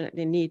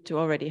definitely need to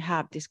already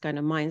have this kind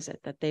of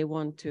mindset that they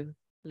want to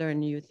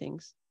learn new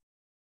things.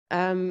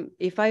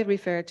 If I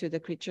refer to the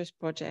Creatures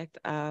Project,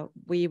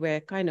 we were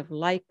kind of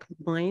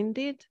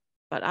like-minded,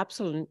 but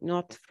absolutely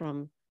not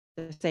from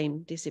the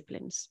same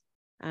disciplines.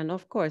 And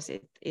of course,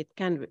 it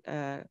can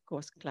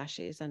cause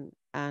clashes. And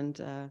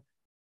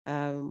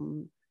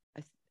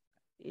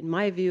in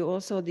my view,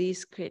 also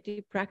these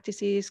creative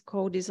practices,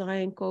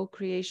 co-design,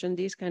 co-creation,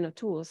 these kind of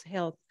tools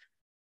help,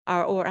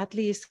 or at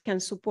least can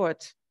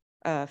support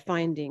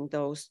finding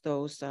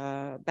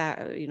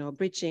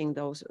bridging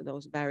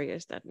those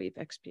barriers that we've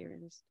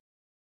experienced.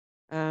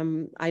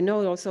 I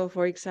know also,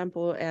 for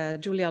example,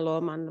 Julia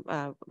Lohman,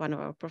 one of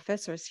our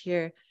professors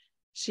here,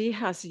 she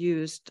has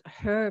used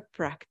her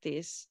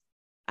practice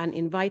and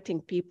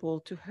inviting people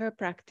to her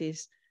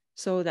practice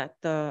so that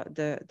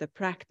the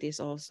practice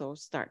also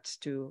starts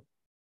to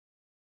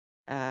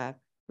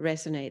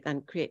resonate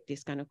and create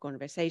these kind of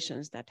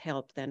conversations that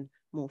help then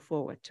move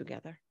forward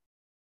together.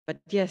 But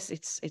yes,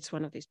 it's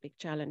one of these big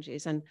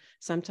challenges. And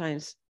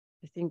sometimes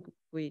I think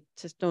we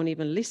just don't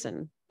even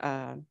listen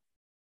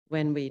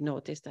when we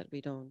notice that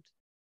we don't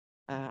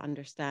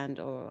understand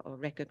or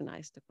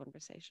recognize the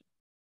conversation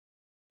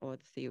or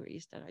the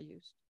theories that are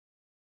used.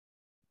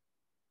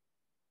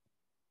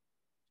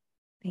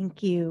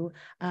 Thank you.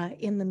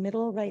 In the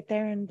middle, right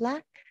there in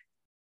black.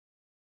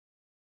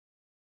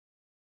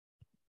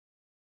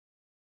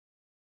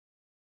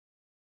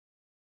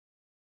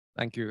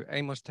 Thank you.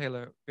 Amos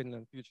Taylor,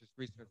 Finland Futures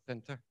Research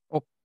Center.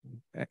 Oh,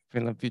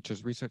 Finland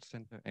Futures Research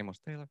Center,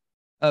 Amos Taylor.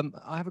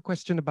 I have a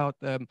question about,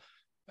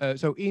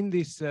 so in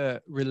this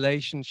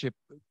relationship,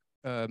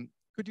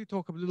 could you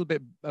talk a little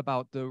bit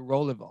about the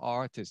role of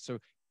artists? So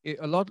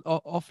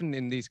often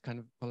in these kind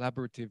of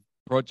collaborative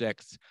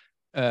projects,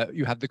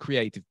 you have the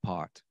creative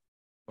part,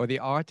 or the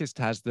artist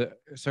has the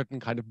certain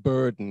kind of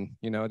burden,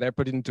 you know, they're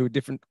put into a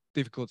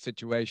difficult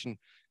situation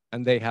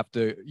and they have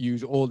to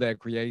use all their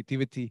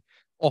creativity.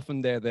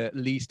 Often they're the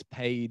least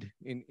paid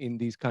in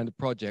these kind of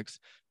projects.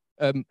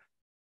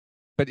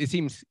 But it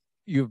seems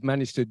you've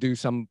managed to do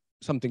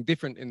something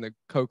different in the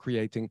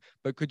co-creating,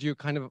 but could you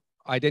kind of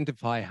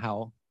identify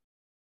how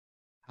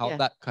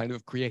that kind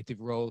of creative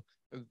role,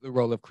 the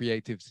role of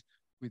creatives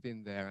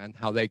within there, and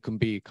how they can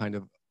be kind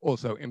of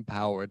also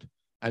empowered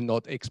and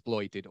not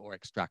exploited or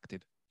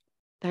extracted?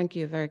 Thank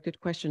you, very good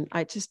question.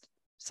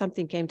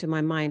 Something came to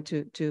my mind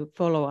to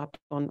follow up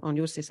on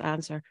Jussi's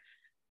answer.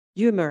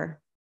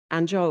 Humor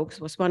and jokes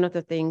was one of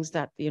the things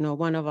that, you know,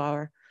 one of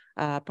our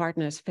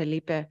partners,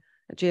 Felipe,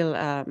 Jill,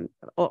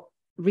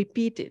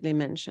 repeatedly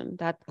mentioned.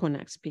 That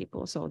connects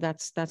people. So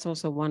that's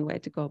also one way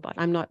to go, but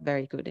I'm not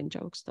very good in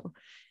jokes though.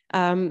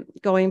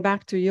 Going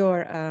back to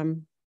your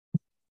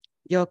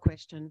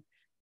question,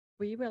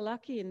 we were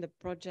lucky in the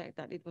project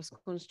that it was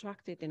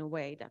constructed in a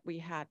way that we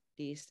had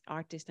these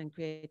artists and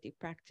creative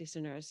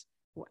practitioners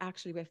who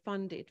actually were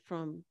funded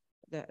from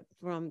the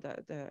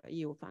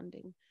EU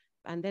funding.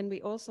 And then we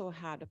also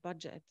had a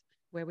budget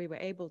where we were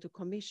able to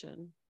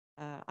commission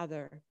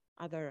other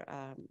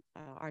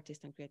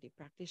artists and creative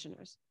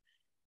practitioners.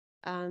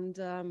 And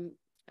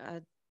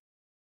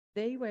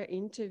they were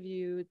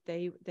interviewed,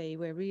 they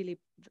were really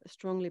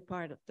strongly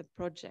part of the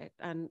project.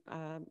 And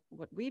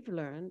what we've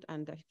learned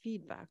and the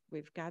feedback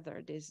we've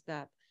gathered is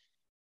that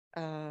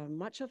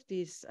much of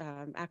these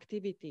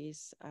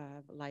activities,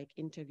 like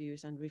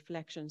interviews and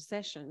reflection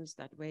sessions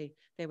that they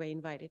were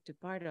invited to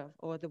part of,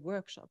 or the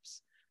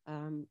workshops,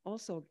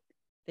 also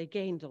they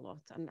gained a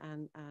lot. And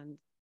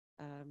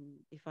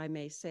if I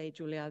may say,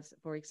 Julia,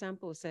 for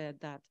example,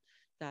 said that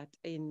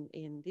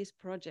in this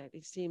project,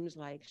 it seems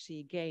like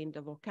she gained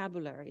a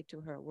vocabulary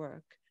to her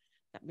work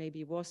that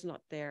maybe was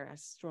not there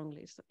as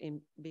strongly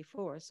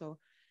before. So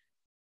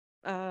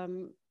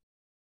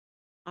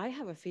I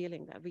have a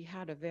feeling that we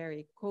had a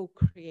very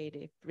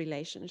co-creative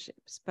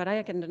relationships, but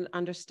I can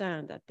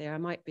understand that there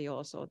might be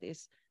also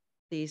these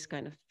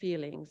kind of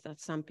feelings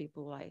that some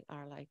people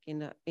are like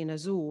in a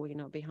zoo, you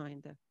know,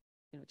 behind the,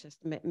 you know,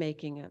 just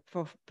making a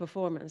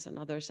performance, and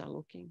others are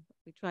looking.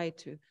 We try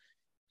to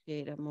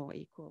create a more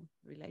equal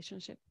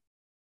relationship.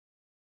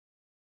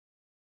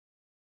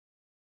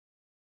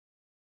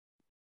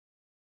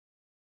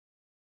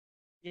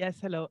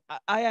 Yes, hello.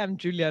 I am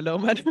Julia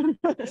Lohmann.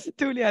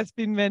 Tuuli has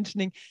been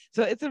mentioning.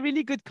 So it's a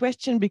really good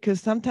question, because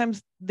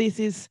sometimes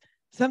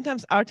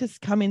artists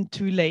come in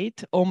too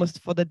late, almost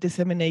for the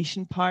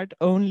dissemination part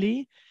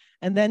only,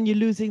 and then you're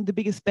losing the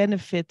biggest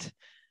benefit,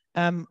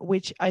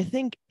 which I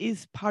think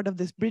is part of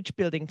this bridge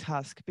building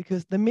task,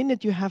 because the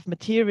minute you have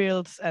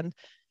materials and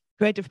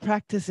creative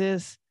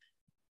practices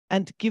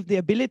and give the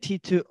ability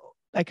to,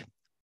 like,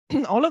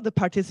 all of the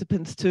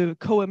participants to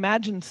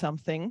co-imagine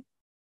something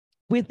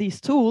with these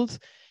tools,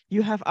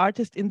 you have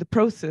artists in the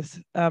process,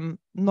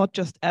 not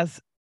just as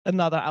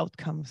another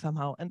outcome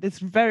somehow. And it's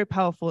very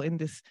powerful in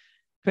this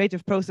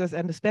creative process,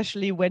 and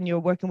especially when you're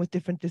working with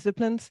different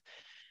disciplines,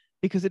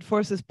 because it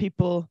forces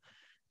people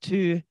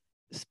to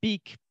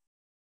speak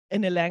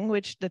in a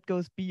language that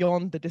goes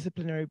beyond the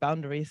disciplinary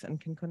boundaries and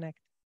can connect.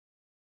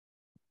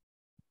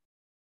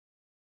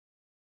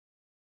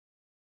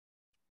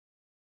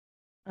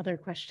 Other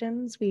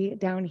questions? We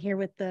down here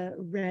with the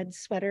red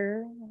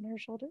sweater on her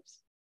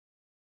shoulders.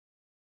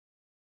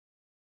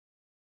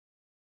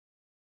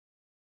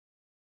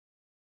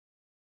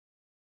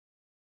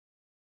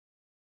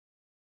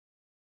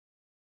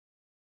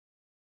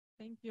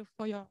 Thank you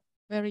for your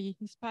very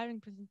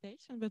inspiring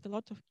presentation with a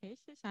lot of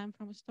cases. I'm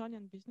from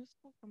Estonian Business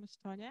School from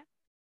Estonia,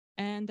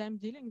 and I'm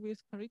dealing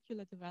with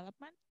curricular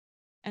development.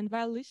 And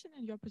while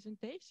listening to your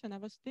presentation, I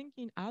was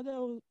thinking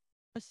other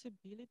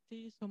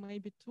possibilities or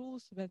maybe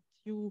tools that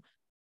you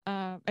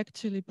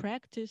actually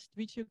practiced,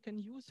 which you can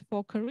use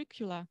for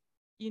curricula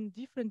in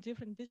different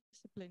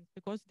disciplines,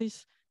 because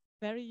these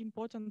very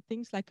important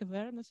things like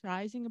awareness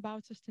rising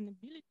about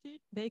sustainability,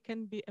 they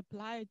can be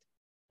applied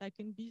like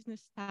in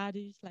business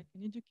studies, like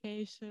in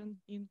education,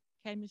 in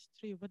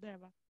chemistry,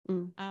 whatever.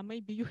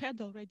 Maybe you had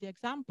already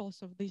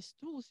examples of these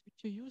tools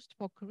which you used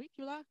for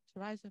curricula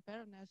to raise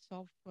awareness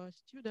of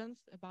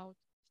students about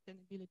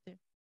sustainability.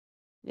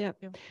 Yeah.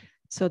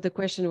 So the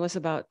question was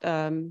about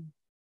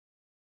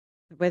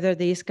whether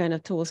these kind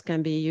of tools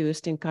can be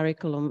used in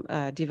curriculum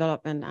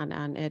development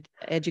and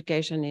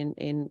education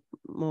in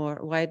more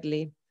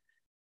widely.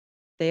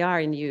 They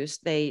are in use.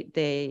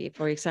 They,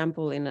 for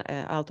example, in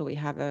Aalto, we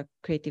have a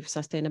creative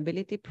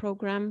sustainability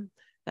program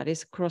that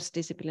is a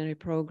cross-disciplinary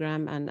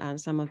program,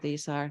 and some of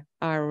these are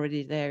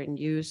already there in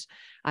use.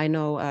 I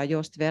know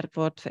Joost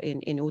Vervoort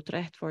in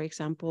Utrecht, for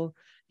example,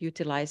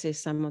 utilizes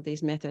some of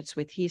these methods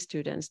with his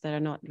students that are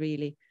not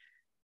really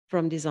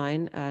from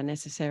design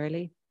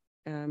necessarily.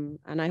 And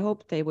I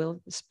hope they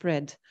will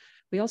spread.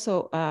 We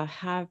also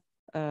have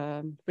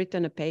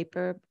written a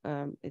paper.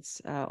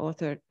 It's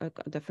authored,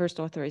 the first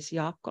author is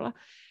Jaakkola,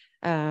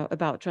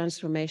 about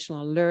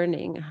transformational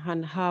learning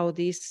and how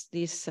these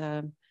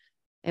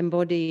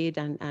embodied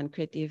and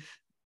creative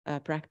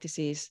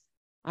practices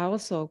are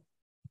also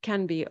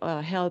can be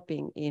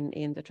helping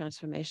in the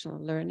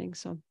transformational learning.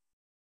 So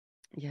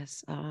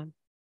yes, and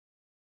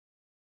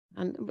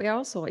we are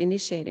also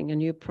initiating a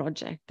new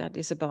project that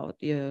is about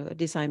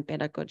design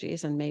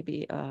pedagogies, and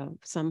maybe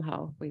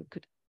somehow we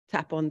could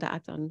tap on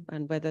that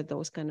and whether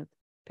those kind of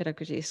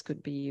pedagogies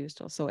could be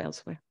used also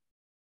elsewhere.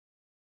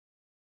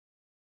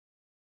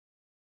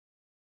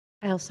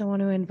 I also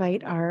want to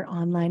invite our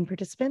online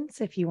participants.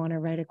 If you want to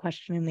write a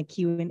question in the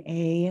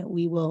Q&A,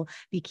 we will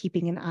be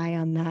keeping an eye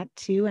on that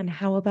too. And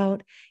how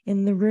about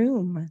in the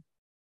room?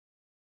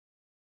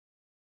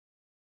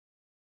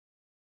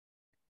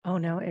 Oh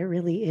no, it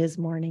really is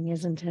morning,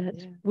 isn't it?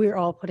 Yeah. We're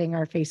all putting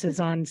our faces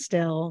on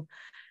still.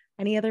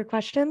 Any other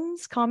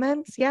questions,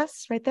 comments?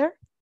 Yes, right there.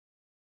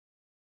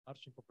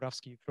 Marcin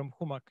Poprawski from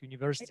Humak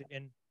University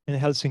in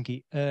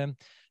Helsinki.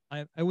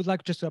 I would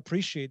like just to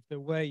appreciate the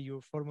way you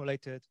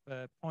formulated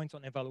points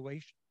on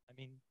evaluation. I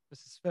mean, this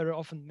is very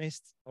often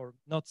missed or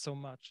not so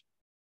much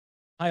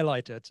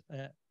highlighted,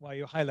 why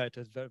you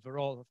highlighted the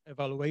role of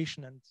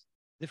evaluation and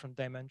different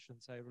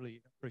dimensions. I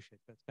really appreciate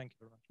that. Thank you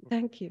very much.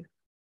 Thank you.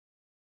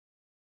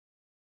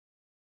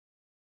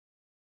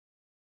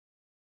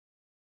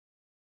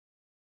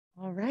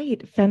 All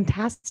right,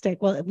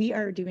 fantastic. Well, we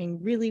are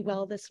doing really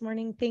well this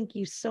morning. Thank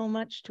you so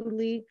much,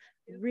 Tuuli.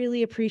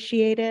 Really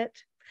appreciate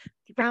it.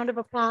 Round of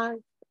applause.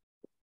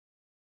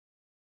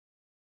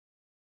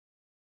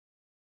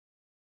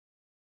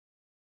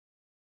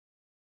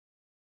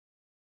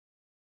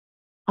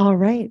 All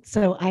right,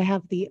 so I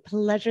have the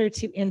pleasure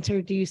to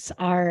introduce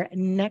our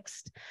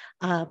next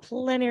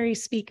plenary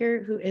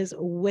speaker who is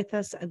with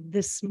us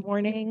this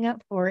morning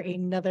for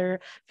another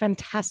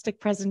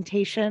fantastic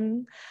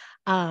presentation.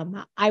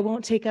 I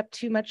won't take up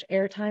too much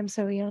airtime,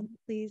 so Ioan,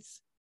 please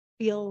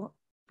feel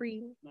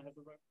free.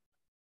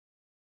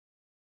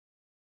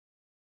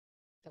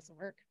 Doesn't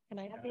work. Can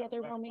I have the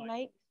other roaming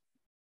mic?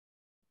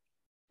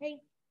 Hey,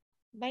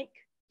 mic,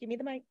 give me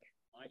the mic.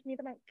 Give me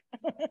the mic.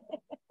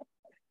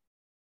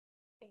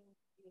 Thank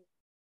you.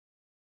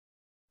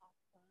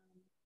 Awesome.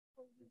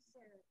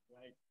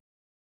 Right.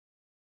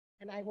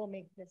 And I will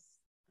make this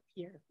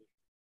here.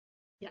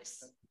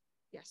 Yes,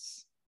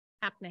 yes,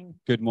 happening.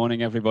 Good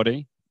morning,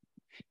 everybody.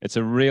 It's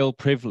a real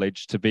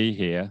privilege to be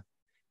here.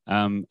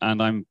 And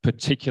I'm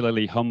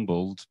particularly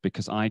humbled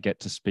because I get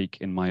to speak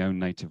in my own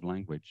native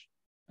language.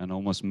 And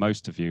almost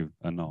most of you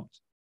are not.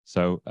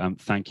 So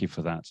thank you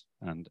for that.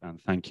 And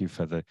thank you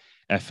for the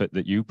effort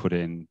that you put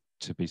in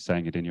to be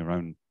saying it in your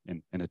own,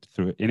 in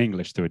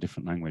English through a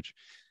different language.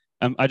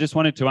 I just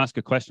wanted to ask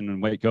a question and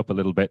wake you up a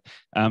little bit,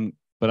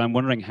 but I'm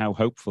wondering how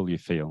hopeful you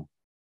feel.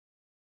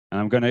 And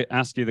I'm going to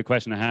ask you the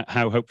question,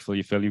 how hopeful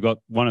you feel. You've got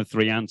one of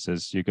three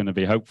answers. You're going to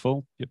be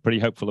hopeful. You're pretty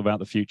hopeful about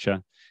the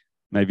future.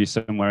 Maybe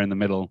somewhere in the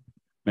middle,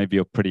 maybe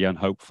you're pretty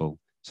unhopeful.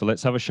 So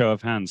let's have a show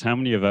of hands. How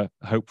many of you are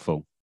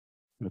hopeful?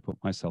 I'm going to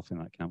put myself in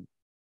that camp.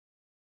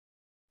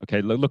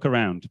 Okay, look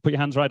around. Put your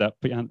hands right up.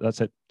 Put your hand,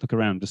 that's it. Look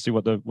around to see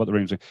what the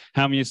room's doing.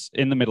 How many is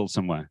in the middle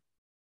somewhere?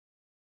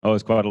 Oh,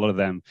 there's quite a lot of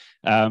them.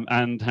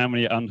 And how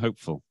many are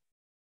unhopeful?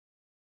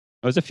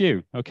 Oh, there's a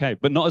few. Okay,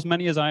 but not as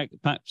many as I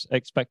perhaps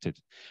expected.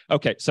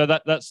 Okay, so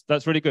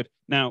that's really good.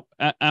 Now,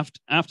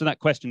 after that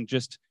question,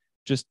 just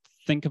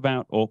think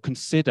about or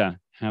consider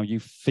how you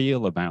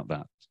feel about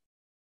that.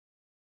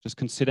 Just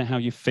consider how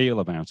you feel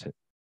about it.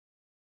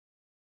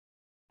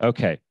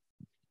 Okay,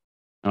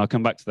 and I'll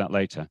come back to that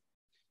later.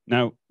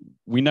 Now,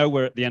 we know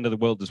we're at the end of the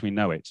world as we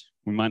know it.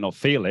 We might not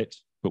feel it,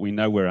 but we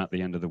know we're at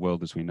the end of the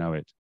world as we know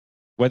it.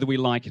 Whether we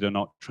like it or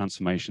not,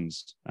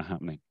 transformations are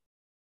happening.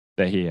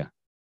 They're here.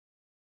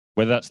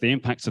 Whether that's the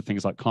impacts of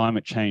things like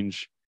climate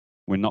change,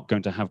 we're not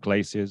going to have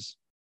glaciers,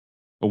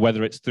 or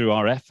whether it's through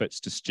our efforts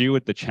to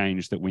steward the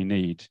change that we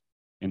need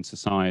in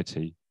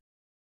society,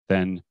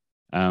 then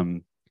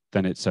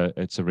it's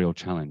a real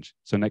challenge.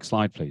 So next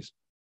slide, please.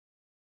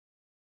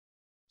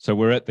 So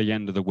we're at the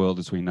end of the world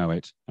as we know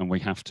it, and we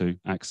have to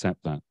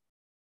accept that.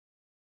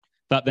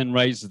 That then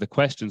raises the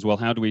questions, well,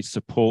 how do we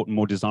support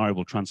more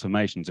desirable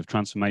transformations? If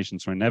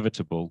transformations are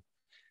inevitable,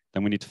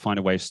 then we need to find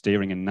a way of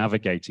steering and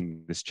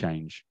navigating this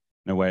change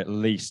in a way at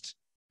least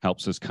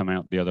helps us come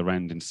out the other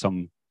end in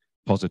some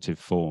positive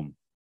form.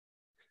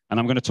 And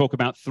I'm going to talk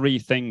about three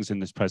things in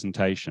this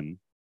presentation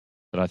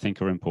that I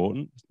think are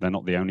important. They're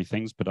not the only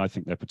things, but I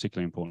think they're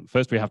particularly important.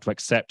 First, we have to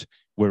accept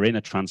we're in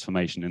a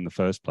transformation in the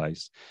first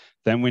place.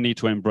 Then we need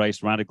to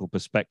embrace radical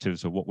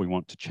perspectives of what we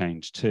want to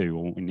change to,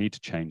 or what we need to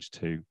change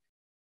to.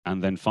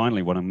 And then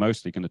finally, what I'm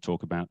mostly going to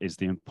talk about is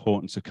the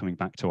importance of coming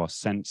back to our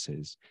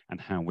senses and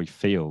how we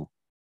feel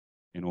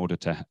in order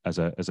to, as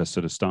a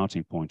sort of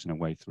starting point and a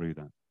way through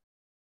that.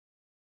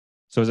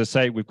 So as I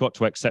say, we've got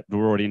to accept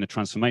we're already in a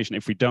transformation.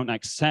 If we don't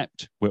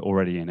accept we're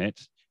already in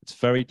it, it's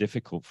very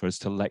difficult for us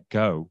to let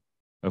go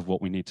of what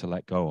we need to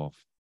let go of.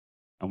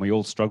 And we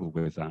all struggle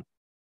with that.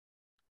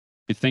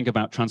 If you think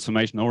about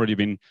transformation, already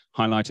been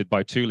highlighted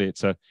by Tuuli,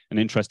 it's an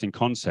interesting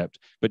concept,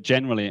 but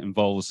generally it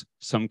involves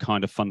some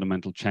kind of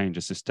fundamental change,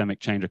 a systemic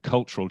change, a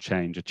cultural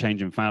change, a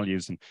change in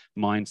values and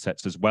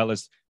mindsets, as well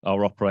as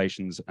our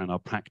operations and our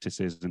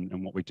practices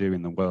and what we do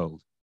in the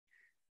world.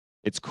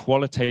 It's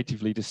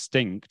qualitatively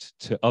distinct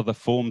to other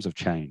forms of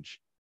change.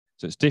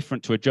 So it's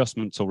different to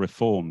adjustments or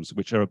reforms,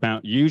 which are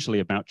usually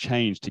about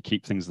change to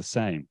keep things the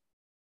same,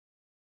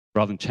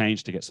 rather than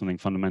change to get something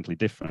fundamentally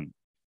different.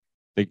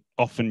 The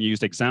often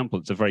used example,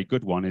 it's a very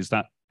good one, is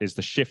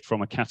the shift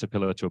from a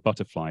caterpillar to a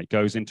butterfly. It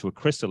goes into a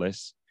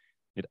chrysalis,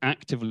 it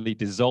actively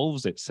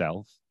dissolves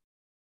itself,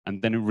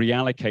 and then it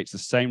reallocates the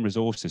same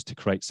resources to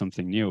create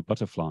something new, a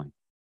butterfly.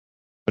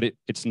 But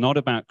it's not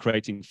about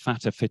creating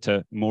fatter,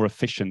 fitter, more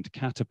efficient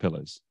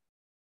caterpillars.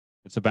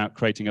 It's about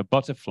creating a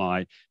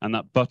butterfly, and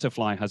that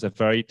butterfly has a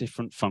very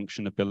different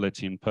function,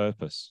 ability, and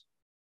purpose.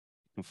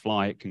 It can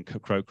fly, it can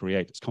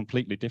procreate. It's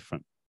completely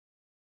different.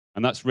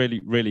 And that's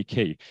really, really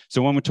key.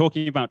 So when we're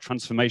talking about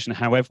transformation,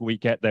 however we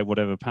get there,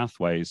 whatever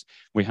pathways,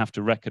 we have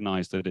to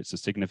recognize that it's a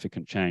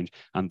significant change.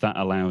 And that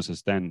allows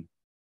us then,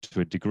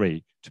 to a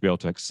degree, to be able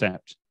to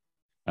accept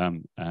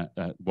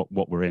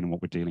what we're in and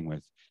what we're dealing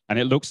with. And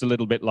it looks a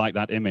little bit like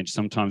that image.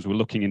 Sometimes we're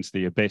looking into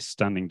the abyss,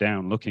 standing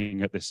down,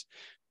 looking at this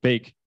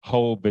big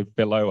hole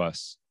below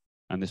us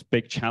and this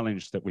big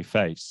challenge that we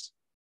face,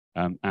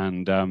 and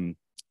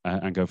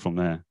go from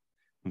there.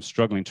 I'm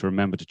struggling to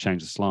remember to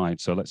change the slide,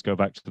 so let's go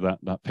back to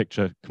that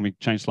picture. Can we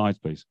change slides,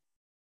 please?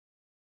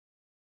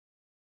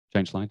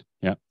 Change slide,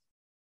 yeah.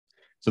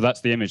 So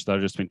that's the image that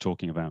I've just been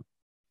talking about.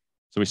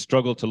 So we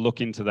struggle to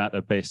look into that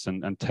abyss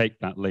and take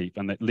that leap,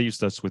 and it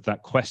leaves us with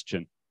that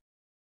question.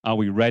 Are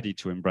we ready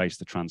to embrace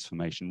the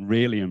transformation,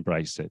 really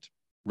embrace it,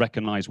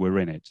 recognize we're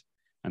in it,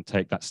 and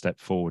take that step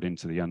forward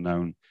into the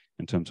unknown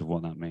in terms of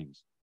what that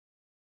means?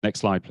 Next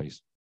slide,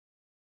 please.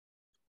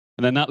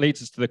 And then that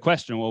leads us to the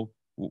question, well,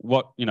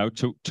 what,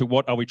 to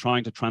what are we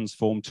trying to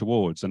transform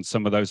towards? And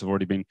some of those have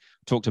already been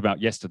talked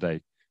about yesterday.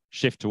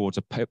 Shift towards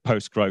a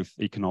post-growth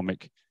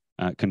economic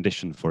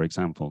condition, for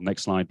example.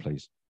 Next slide,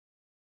 please.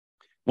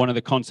 One of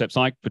the concepts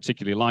I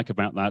particularly like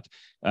about that,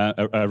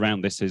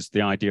 around this, is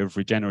the idea of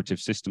regenerative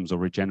systems or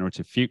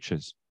regenerative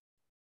futures.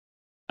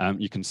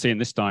 You can see in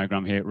this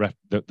diagram here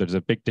that there's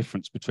a big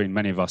difference between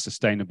many of our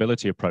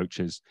sustainability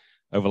approaches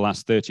over the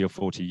last 30 or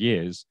 40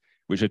 years,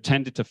 which have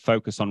tended to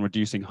focus on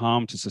reducing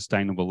harm to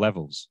sustainable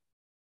levels,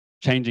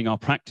 changing our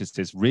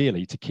practices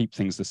really to keep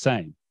things the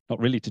same, not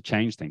really to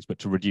change things, but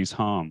to reduce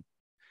harm.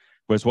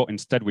 Whereas what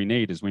instead we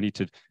need is we need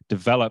to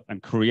develop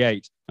and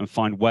create and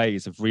find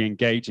ways of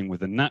re-engaging with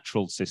the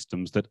natural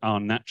systems that are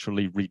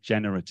naturally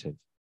regenerative.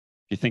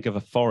 If you think of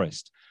a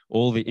forest,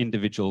 all the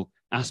individual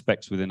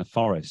aspects within a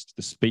forest,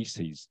 the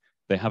species,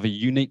 they have a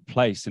unique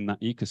place in that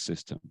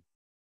ecosystem.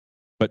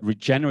 But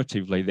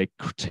regeneratively, they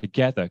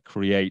together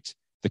create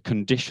the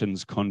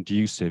conditions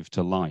conducive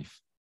to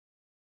life.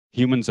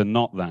 Humans are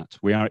not that.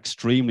 We are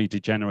extremely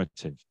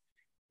degenerative.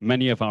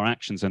 Many of our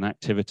actions and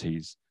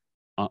activities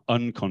are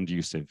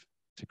unconducive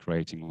to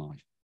creating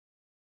life.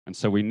 And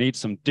so we need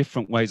some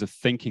different ways of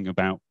thinking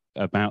about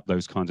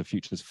those kinds of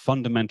futures,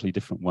 fundamentally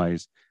different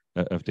ways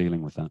of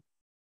dealing with that.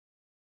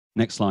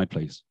 Next slide,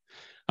 please.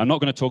 I'm not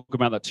going to talk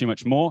about that too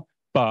much more,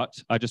 but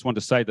I just want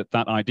to say that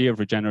that idea of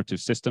regenerative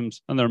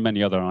systems, and there are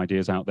many other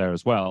ideas out there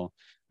as well,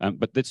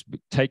 but it's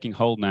taking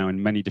hold now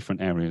in many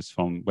different areas,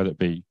 from whether it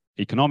be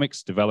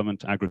economics,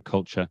 development,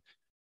 agriculture,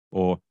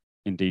 or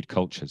indeed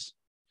cultures.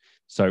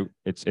 So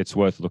it's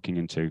worth looking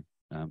into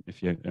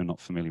if you're not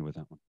familiar with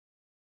that one.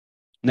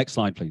 Next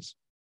slide, please.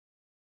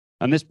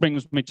 And this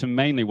brings me to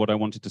mainly what I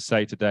wanted to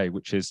say today,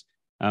 which is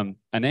an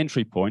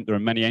entry point. There are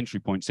many entry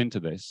points into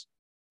this,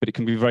 but it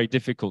can be very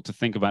difficult to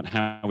think about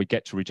how we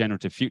get to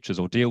regenerative futures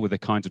or deal with the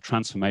kinds of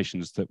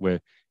transformations that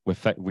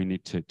we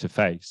need to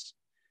face.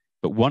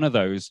 But one of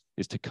those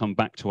is to come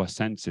back to our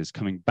senses,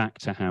 coming back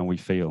to how we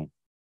feel.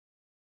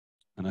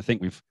 And I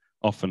think we've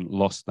often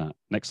lost that.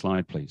 Next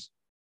slide, please.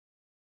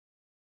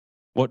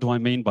 What do I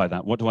mean by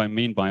that? What do I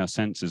mean by our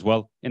senses?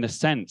 Well, in a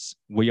sense,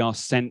 we are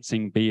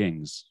sensing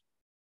beings.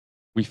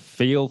 We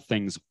feel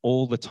things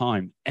all the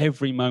time,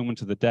 every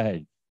moment of the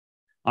day.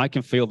 I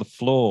can feel the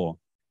floor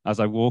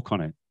as I walk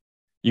on it.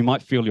 You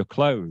might feel your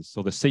clothes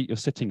or the seat you're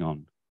sitting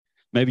on.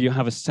 Maybe you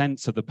have a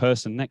sense of the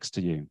person next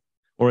to you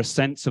or a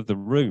sense of the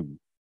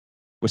room.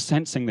 We're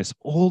sensing this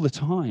all the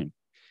time.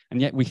 And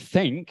yet we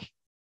think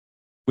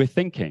we're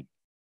thinking.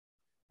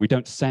 We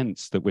don't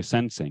sense that we're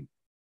sensing.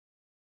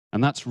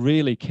 And that's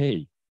really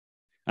key.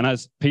 And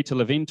as Peter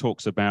Levine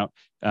talks about,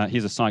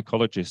 he's a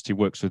psychologist who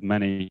works with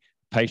many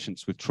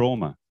patients with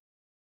trauma.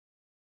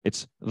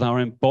 It's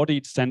our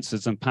embodied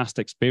senses and past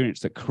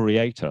experience that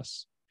create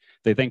us.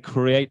 They then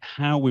create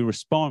how we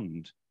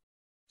respond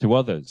to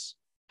others,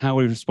 how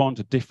we respond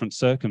to different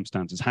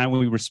circumstances, how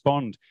we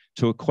respond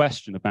to a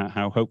question about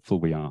how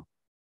hopeful we are.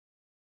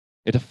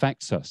 It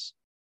affects us.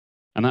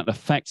 And that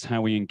affects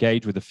how we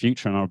engage with the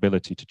future and our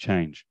ability to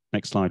change.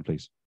 Next slide,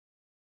 please.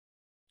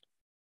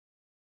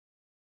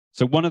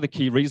 So one of the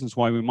key reasons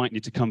why we might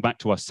need to come back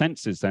to our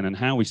senses then and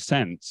how we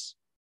sense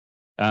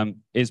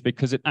is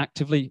because it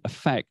actively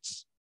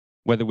affects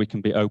whether we can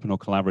be open or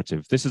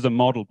collaborative. This is a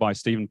model by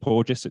Stephen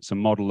Porges. It's a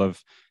model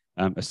of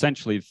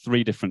essentially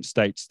 3 different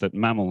states that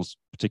mammals,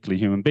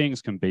 particularly human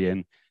beings, can be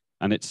in.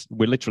 And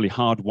we're literally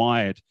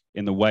hardwired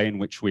in the way in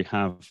which we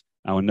have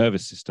our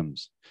nervous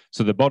systems.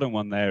 So the bottom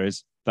one there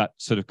is that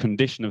sort of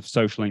condition of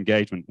social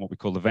engagement, what we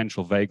call the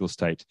ventral vagal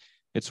state.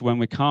 It's when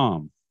we're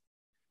calm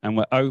and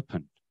we're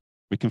open.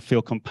 We can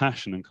feel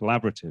compassion and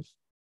collaborative.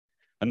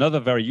 Another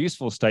very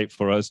useful state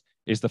for us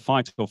is the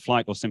fight or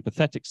flight or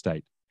sympathetic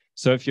state.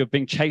 So if you're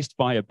being chased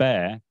by a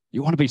bear,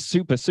 you want to be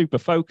super, super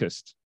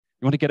focused.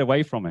 You want to get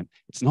away from it.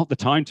 It's not the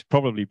time to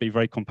probably be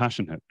very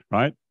compassionate,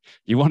 right?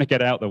 You want to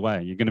get out of the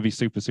way. You're going to be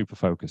super, super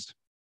focused.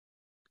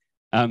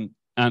 And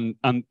then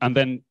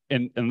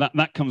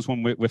that comes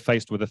when we're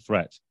faced with a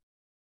threat.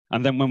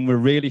 And then when we're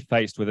really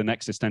faced with an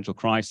existential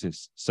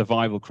crisis,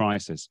 survival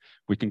crisis,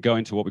 we can go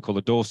into what we call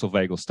the dorsal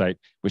vagal state,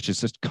 which is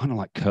just kind of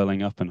like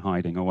curling up and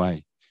hiding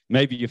away.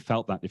 Maybe you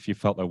felt that if you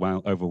felt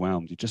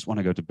overwhelmed, you just want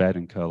to go to bed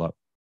and curl up.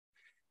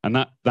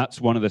 And that's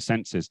one of the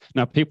senses.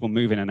 Now, people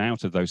move in and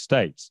out of those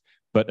states,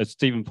 but as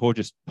Stephen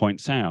Porges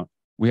points out,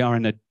 we are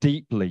in a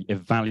deeply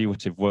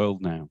evaluative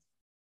world now.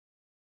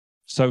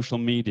 Social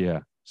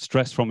media,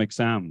 stress from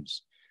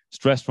exams,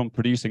 stress from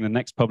producing the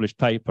next published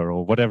paper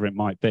or whatever it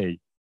might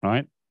be,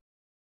 right?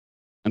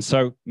 And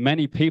so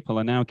many people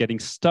are now getting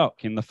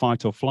stuck in the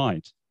fight or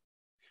flight,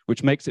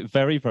 which makes it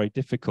very, very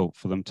difficult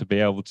for them to be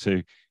able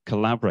to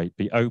collaborate,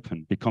 be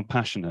open, be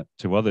compassionate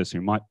to others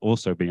who might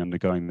also be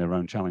undergoing their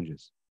own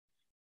challenges.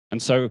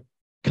 And so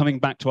coming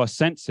back to our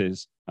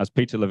senses, as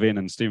Peter Levine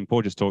and Stephen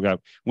Porges talk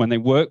about, when they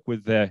work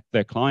with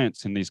their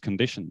clients in these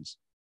conditions,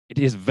 it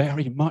is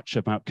very much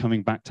about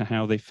coming back to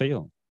how they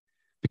feel,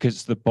 because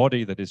it's the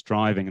body that is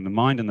driving, and the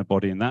mind and the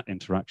body in that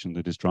interaction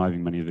that is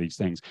driving many of these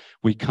things.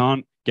 We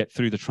can't get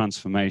through the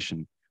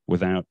transformation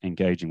without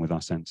engaging with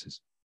our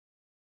senses.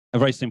 A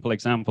very simple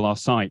example, our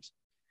sight.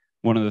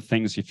 One of the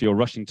things, if you're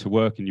rushing to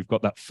work and you've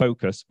got that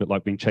focus, but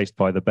like being chased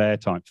by the bear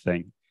type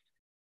thing,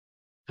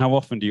 how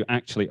often do you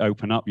actually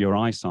open up your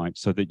eyesight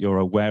so that you're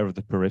aware of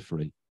the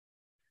periphery?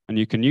 And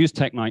you can use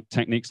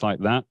techniques like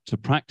that to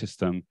practice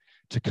them,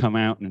 to come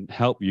out and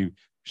help you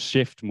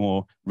shift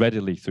more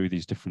readily through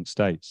these different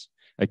states.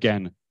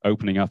 Again,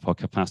 opening up our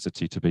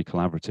capacity to be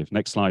collaborative.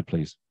 Next slide,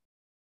 please.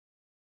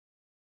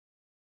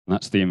 And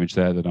that's the image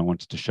there that I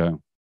wanted to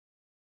show.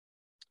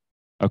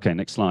 Okay,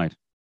 next slide.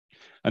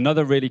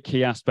 Another really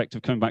key aspect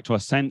of coming back to our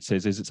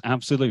senses is it's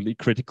absolutely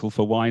critical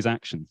for wise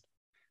action.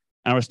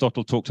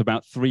 Aristotle talked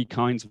about 3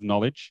 kinds of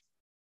knowledge.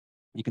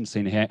 You can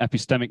see in here,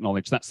 epistemic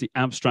knowledge. That's the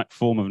abstract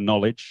form of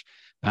knowledge.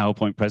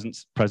 PowerPoint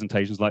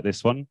presentations like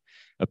this one,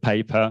 a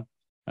paper,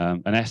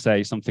 an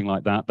essay, something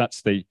like that.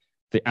 That's the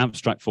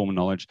abstract form of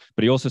knowledge.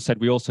 But he also said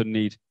we also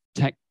need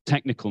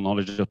technical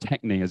knowledge, or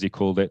techne, as he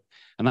called it.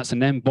 And that's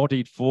an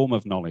embodied form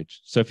of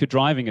knowledge. So if you're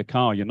driving a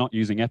car, you're not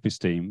using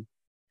episteme.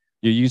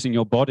 You're using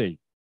your body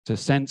to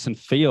sense and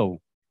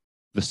feel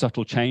the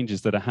subtle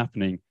changes that are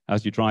happening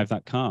as you drive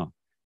that car.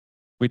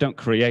 We don't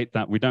create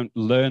that. We don't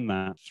learn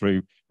that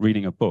through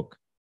reading a book.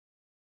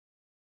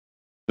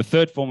 The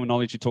third form of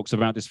knowledge he talks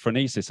about is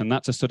phronesis, and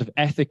that's a sort of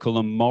ethical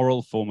and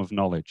moral form of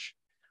knowledge.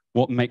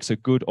 What makes a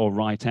good or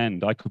right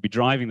end? I could be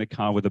driving the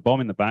car with a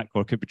bomb in the back,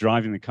 or I could be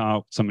driving the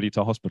car somebody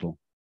to hospital.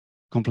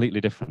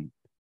 Completely different.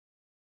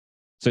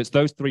 So it's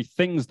those 3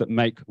 things that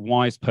make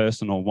wise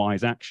person or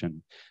wise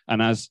action.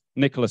 And as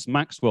Nicholas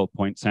Maxwell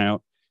points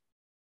out,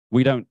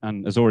 we don't,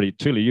 and as already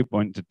Tuuli, you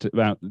pointed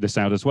this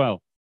out as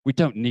well, we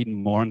don't need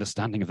more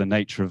understanding of the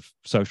nature of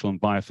social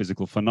and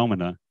biophysical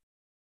phenomena.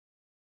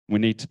 We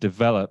need to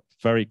develop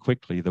very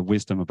quickly the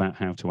wisdom about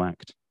how to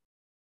act.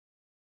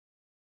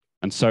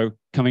 And so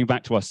coming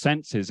back to our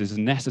senses is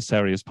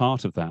necessary as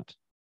part of that,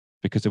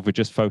 because if we're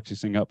just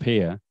focusing up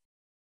here,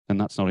 then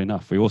that's not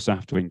enough. We also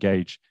have to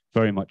engage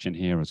very much in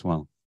here as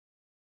well.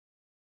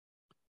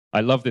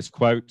 I love this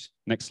quote.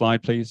 Next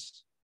slide,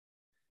 please.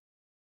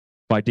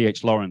 By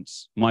D.H.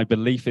 Lawrence. My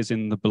belief is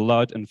in the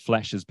blood and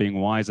flesh as being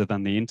wiser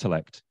than the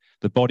intellect.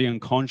 The body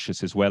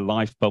unconscious is where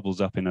life bubbles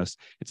up in us.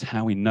 It's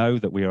how we know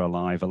that we are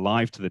alive,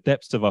 alive to the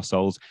depths of our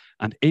souls,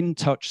 and in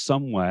touch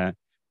somewhere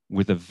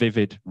with the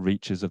vivid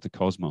reaches of the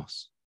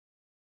cosmos.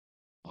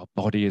 Our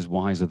body is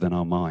wiser than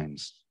our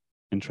minds.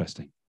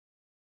 Interesting.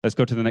 Let's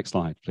go to the next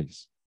slide,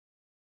 please.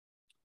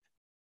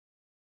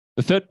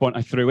 The third point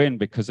I threw in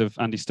because of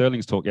Andy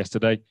Sterling's talk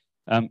yesterday,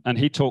 and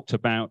he talked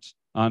about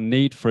our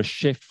need for a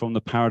shift from the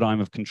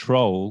paradigm of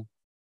control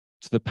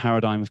to the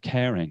paradigm of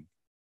caring.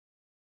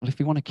 Well, if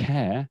we want to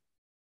care,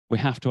 we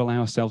have to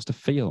allow ourselves to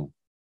feel.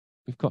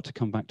 We've got to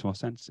come back to our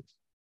senses.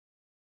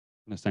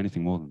 I'm going to say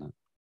anything more than that.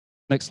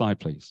 Next slide,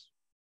 please.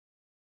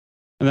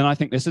 And then I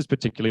think this is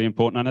particularly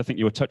important, and I think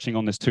you were touching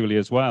on this, Tuuli,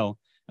 as well,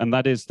 and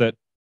that is that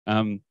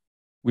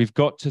we've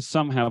got to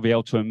somehow be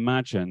able to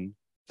imagine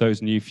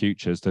those new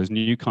futures, those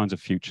new kinds of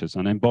futures,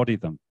 and embody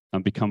them.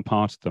 and become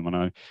part of them. And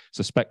I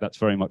suspect that's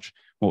very much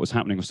what was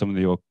happening with some of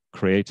your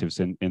creatives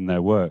in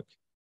their work.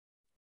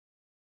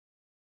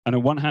 And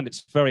on one hand,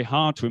 it's very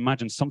hard to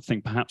imagine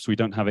something perhaps we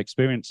don't have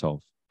experience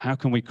of. How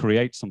can we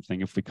create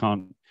something if we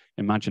can't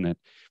imagine it?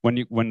 When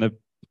the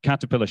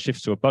caterpillar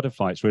shifts to a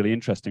butterfly, it's really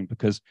interesting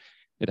because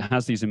it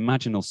has these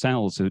imaginal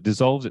cells, so it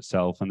dissolves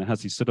itself, and it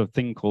has these sort of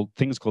things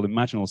called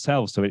imaginal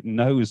cells, so it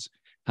knows,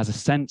 has a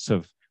sense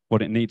of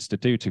what it needs to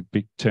do to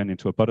be turned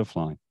into a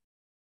butterfly.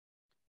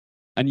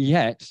 And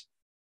yet,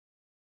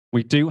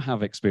 we do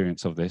have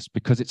experience of this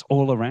because it's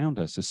all around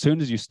us. As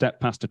soon as you step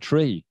past a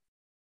tree,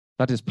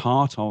 that is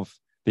part of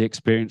the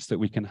experience that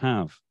we can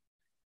have.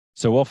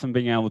 So often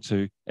being able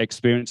to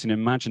experience and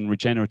imagine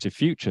regenerative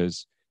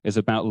futures is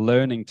about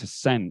learning to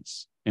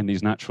sense in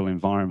these natural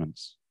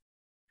environments.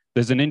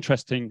 There's an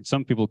interesting,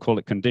 some people call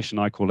it condition,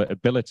 I call it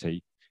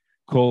ability,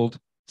 called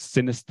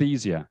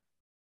synesthesia,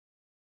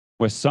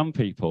 where some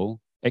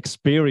people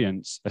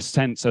experience a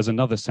sense as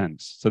another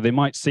sense. So they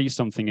might see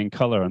something in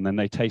color and then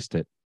they taste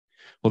it,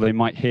 or they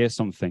might hear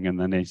something and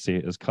then they see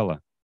it as color.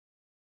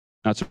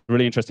 That's a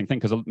really interesting thing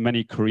because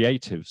many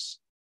creatives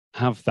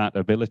have that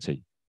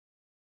ability.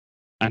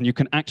 And you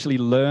can actually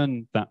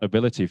learn that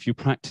ability. If you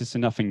practice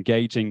enough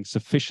engaging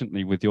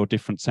sufficiently with your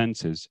different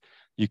senses,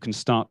 you can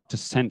start to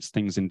sense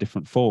things in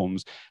different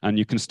forms, and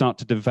you can start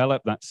to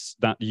develop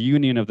that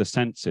union of the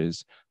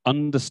senses,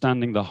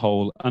 understanding the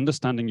whole,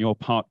 understanding your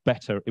part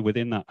better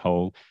within that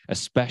whole,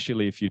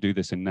 especially if you do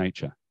this in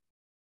nature.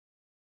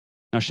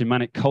 Now,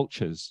 shamanic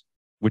cultures,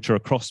 which are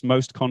across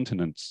most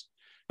continents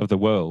of the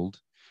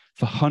world,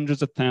 for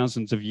hundreds of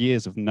thousands of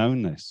years have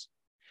known this.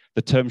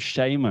 The term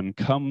shaman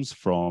comes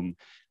from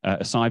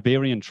a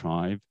Siberian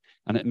tribe,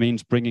 and it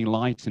means bringing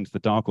light into the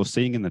dark or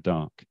seeing in the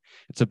dark.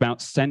 It's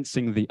about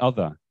sensing the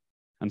other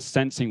and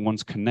sensing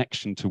one's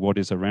connection to what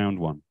is around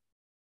one.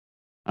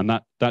 And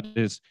that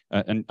is,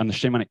 and the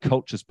shamanic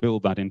cultures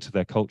build that into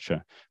their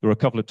culture. There were a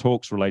couple of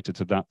talks related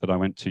to that I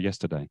went to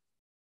yesterday.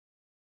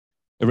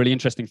 A really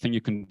interesting thing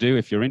you can do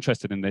if you're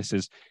interested in this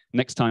is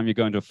next time you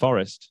go into a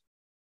forest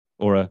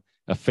or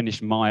a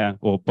Finnish mire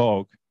or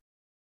bog,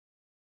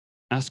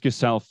 ask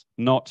yourself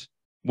not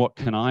what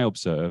can I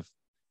observe,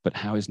 but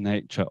how is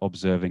nature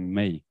observing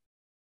me?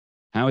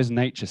 How is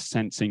nature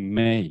sensing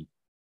me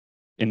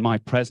in my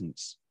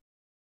presence?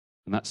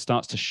 And that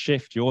starts to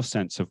shift your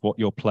sense of what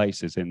your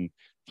place is in,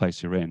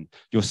 place you're in.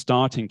 You're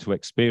starting to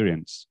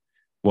experience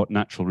what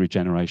natural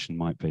regeneration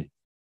might be.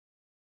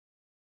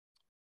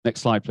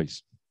 Next slide,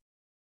 please.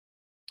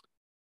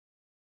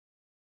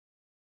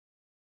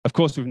 Of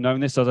course, we've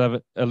known this, as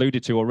I've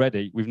alluded to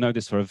already, we've known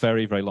this for a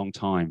very, very long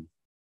time.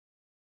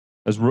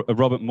 As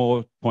Robert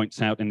Moore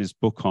points out in his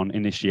book on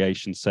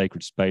initiation,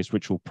 sacred space,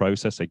 ritual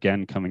process,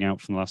 again, coming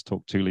out from the last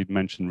talk, Tuuli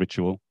mentioned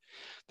ritual.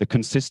 The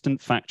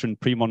consistent factor in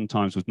pre-modern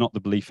times was not the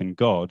belief in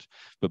God,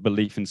 but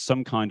belief in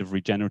some kind of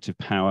regenerative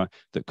power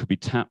that could be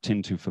tapped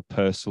into for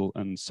personal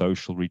and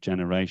social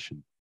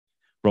regeneration.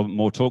 Robert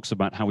Moore talks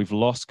about how we've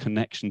lost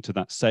connection to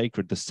that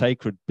sacred, the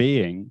sacred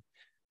being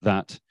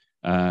that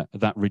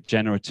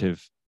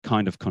regenerative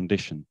kind of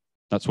condition.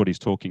 That's what he's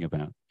talking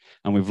about.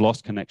 And we've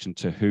lost connection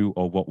to who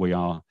or what we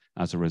are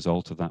as a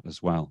result of that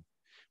as well.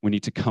 We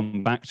need to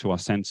come back to our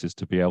senses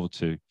to be able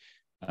to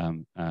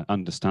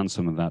understand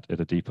some of that at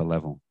a deeper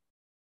level.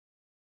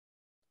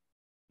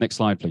 Next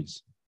slide,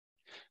 please.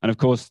 And of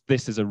course,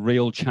 this is a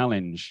real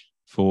challenge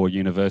for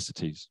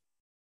universities.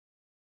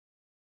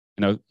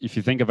 You know, if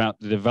you think about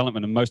the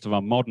development of most of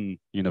our modern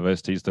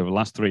universities, the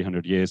last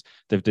 300 years,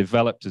 they've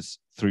developed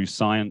through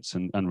science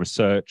and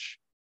research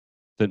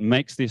that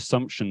makes the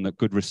assumption that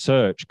good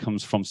research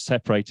comes from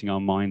separating our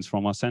minds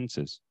from our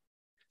senses.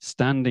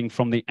 Standing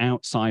from the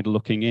outside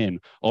looking in,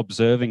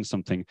 observing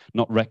something,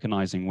 not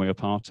recognizing we're a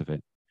part of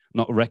it,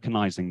 not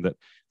recognizing that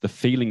the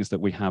feelings that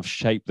we have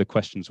shape the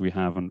questions we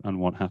have and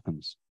what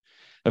happens.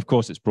 Of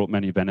course, it's brought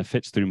many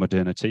benefits through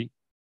modernity,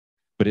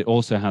 but it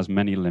also has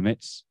many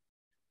limits.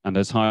 And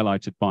as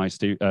highlighted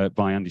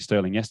by Andy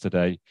Sterling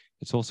yesterday,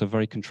 it's also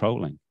very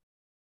controlling.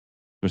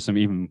 There's some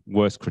even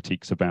worse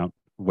critiques about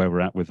where we're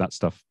at with that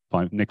stuff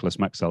by Nicholas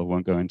Maxwell.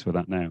 Won't go into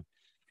that now.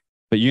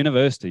 But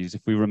universities,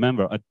 if we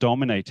remember, are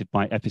dominated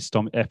by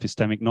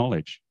epistemic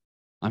knowledge.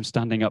 I'm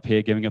standing up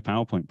here giving a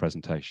PowerPoint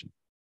presentation.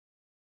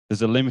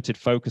 There's a limited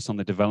focus on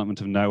the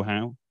development of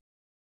know-how.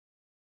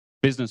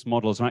 Business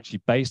models are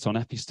actually based on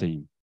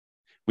episteme.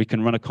 We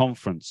can run a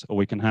conference, or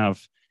we can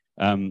have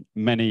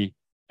many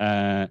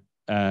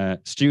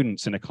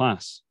students in a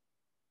class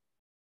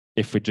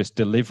if we're just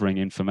delivering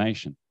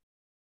information.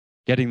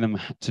 Getting them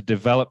to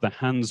develop the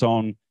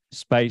hands-on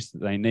space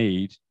that they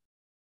need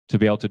to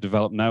be able to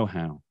develop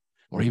know-how,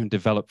 or even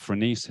develop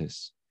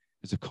phronesis,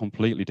 is a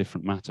completely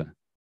different matter.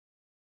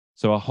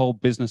 So our whole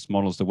business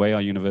models, the way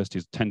our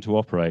universities tend to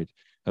operate,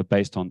 are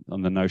based on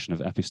the notion of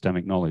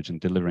epistemic knowledge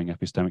and delivering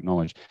epistemic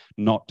knowledge,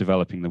 not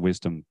developing the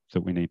wisdom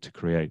that we need to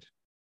create.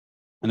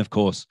 And of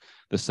course,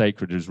 the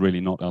sacred is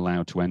really not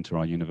allowed to enter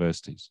our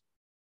universities.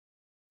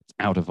 It's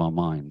out of our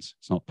minds.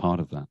 It's not part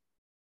of that.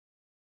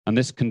 And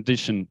this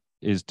condition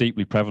is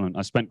deeply prevalent.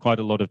 I spent quite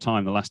a lot of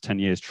time the last 10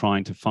 years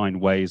trying to find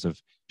ways of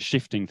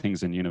shifting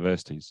things in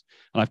universities.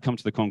 And I've come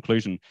to the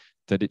conclusion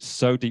that it's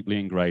so deeply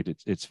ingrained,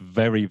 it's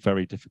very,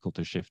 very difficult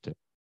to shift it.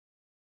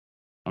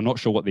 I'm not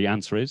sure what the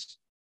answer is.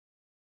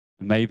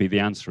 Maybe the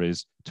answer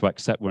is to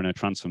accept we're in a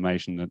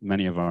transformation, that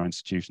many of our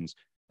institutions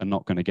are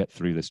not going to get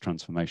through this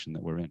transformation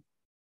that we're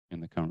in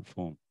the current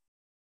form.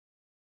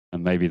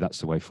 And maybe that's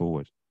the way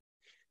forward.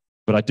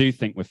 But I do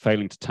think we're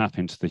failing to tap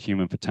into the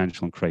human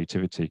potential and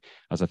creativity,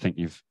 as I think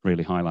you've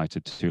really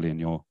highlighted, Tuuli, in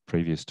your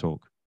previous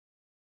talk.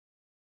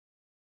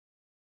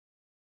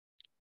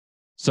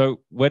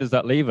 So where does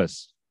that leave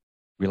us?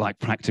 We like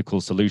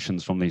practical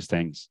solutions from these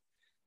things.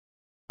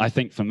 I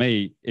think for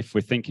me, if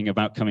we're thinking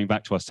about coming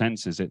back to our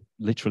senses, it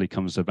literally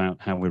comes about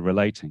how we're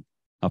relating,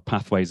 our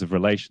pathways of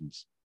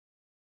relations.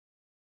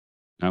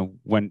 Now,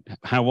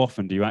 how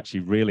often do you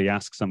actually really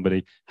ask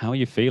somebody, how are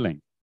you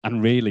feeling?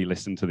 And really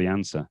listen to the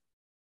answer?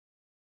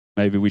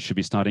 Maybe we should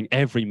be starting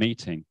every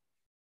meeting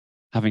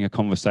having a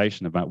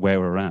conversation about where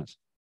we're at,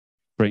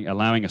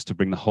 allowing us to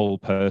bring the whole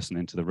person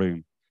into the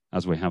room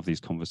as we have these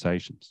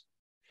conversations.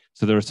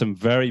 So there are some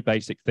very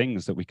basic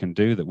things that we can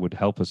do that would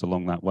help us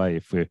along that way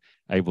if we're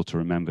able to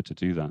remember to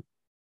do that.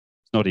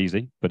 It's not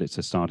easy, but it's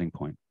a starting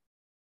point.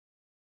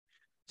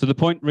 So the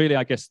point really,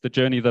 I guess, the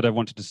journey that I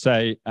wanted to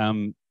say,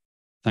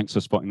 thanks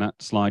for spotting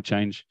that slide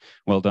change.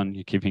 Well done,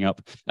 you're keeping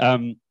up.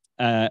 And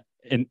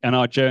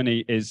our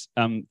journey is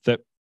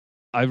that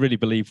I really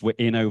believe we're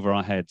in over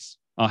our heads.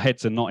 Our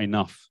heads are not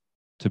enough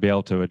to be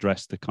able to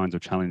address the kinds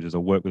of challenges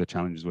or work with the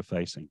challenges we're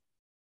facing.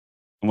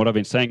 And what I've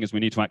been saying is we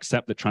need to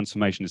accept that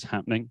transformation is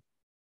happening.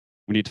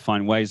 We need to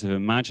find ways of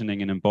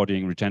imagining and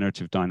embodying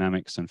regenerative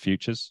dynamics and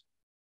futures.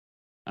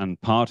 And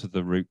part of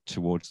the route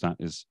towards that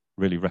is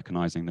really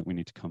recognizing that we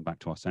need to come back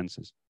to our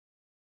senses.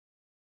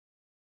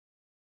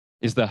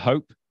 Is there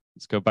hope?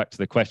 Let's go back to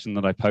the question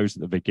that I posed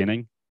at the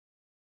beginning.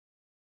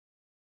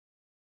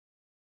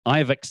 I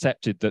have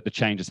accepted that the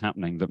change is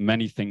happening, that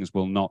many things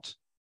we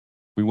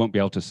won't be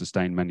able to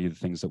sustain many of the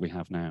things that we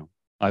have now.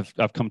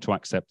 I've come to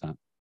accept that.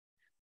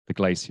 The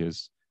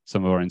glaciers,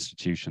 some of our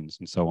institutions,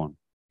 and so on.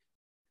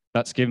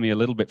 That's given me a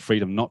little bit of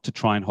freedom not to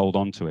try and hold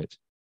on to it.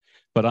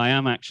 But I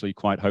am actually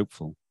quite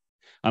hopeful.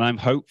 And I'm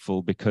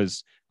hopeful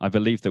because I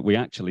believe that we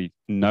actually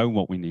know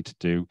what we need to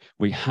do.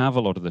 We have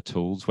a lot of the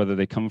tools, whether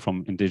they come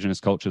from indigenous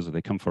cultures or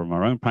they come from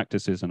our own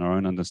practices and our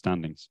own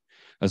understandings,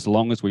 as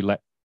long as we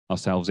let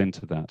ourselves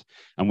into that.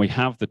 And we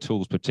have the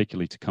tools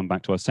particularly to come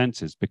back to our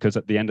senses, because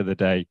at the end of the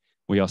day,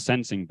 we are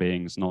sensing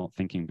beings, not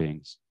thinking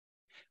beings.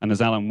 And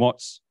as Alan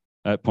Watts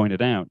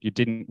pointed out,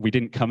 we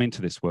didn't come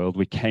into this world,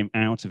 we came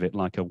out of it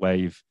like a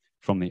wave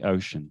from the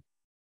ocean.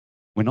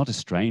 We're not a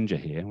stranger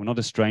here. We're not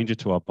a stranger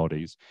to our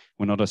bodies.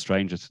 We're not a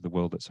stranger to the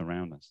world that's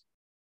around us.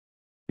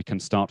 We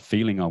can start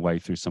feeling our way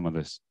through some of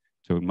this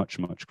to a much,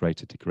 much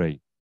greater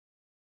degree.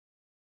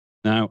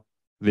 Now,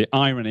 the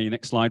irony,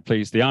 next slide,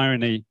 please. The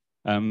irony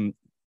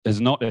has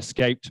not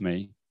escaped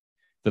me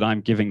that I'm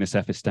giving this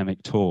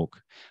epistemic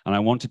talk. And I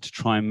wanted to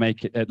try and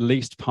make it at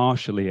least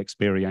partially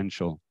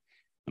experiential.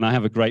 And I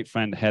have a great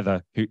friend,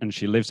 Heather, and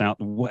she lives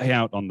way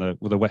out on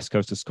the west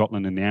coast of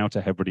Scotland in the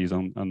Outer Hebrides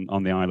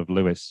on the Isle of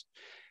Lewis.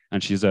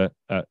 And she's an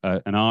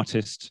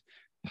artist,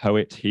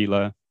 poet,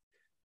 healer,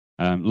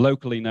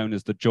 locally known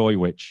as the Joy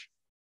Witch.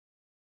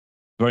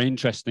 Very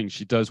interesting.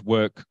 She does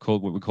work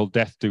called what we call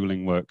death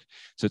dueling work.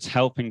 So it's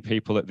helping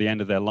people at the end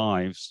of their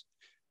lives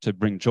to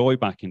bring joy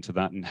back into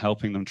that and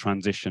helping them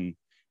transition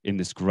in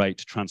this great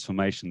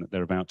transformation that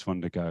they're about to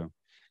undergo.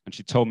 And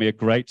she told me a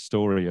great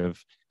story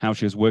of how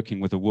she was working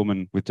with a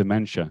woman with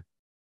dementia.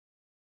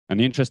 And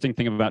the interesting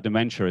thing about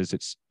dementia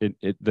is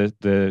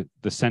the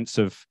sense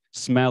of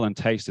smell and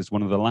taste is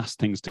one of the last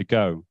things to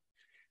go.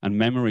 And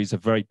memories are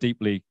very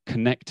deeply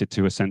connected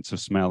to a sense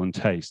of smell and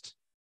taste.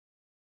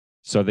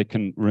 So they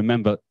can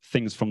remember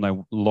things from their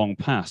long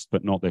past,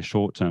 but not their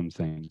short-term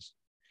things.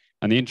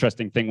 And the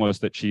interesting thing was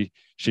that she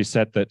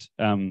said that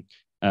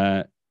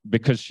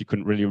because she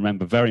couldn't really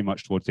remember very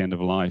much towards the end of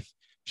her life,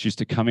 she used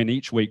to come in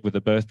each week with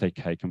a birthday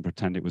cake and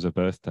pretend it was a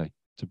birthday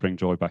to bring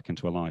joy back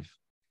into her life.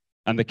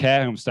 And the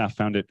care home staff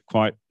found it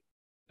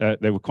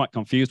they were quite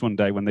confused one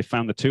day when they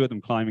found the two of them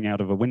climbing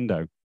out of a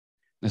window.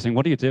 They're saying,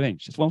 "What are you doing?"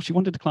 She said, "Well, she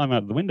wanted to climb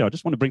out of the window. I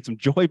just want to bring some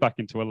joy back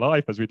into her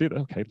life as we did."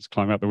 "Okay, let's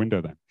climb out the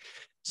window then."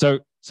 So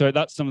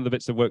that's some of the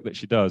bits of work that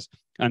she does.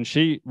 And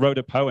she wrote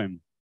a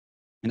poem.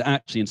 It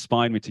actually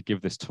inspired me to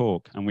give this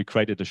talk. And we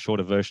created a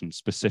shorter version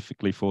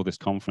specifically for this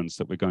conference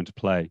that we're going to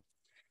play.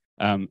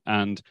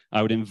 And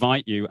I would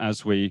invite you,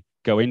 as we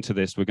go into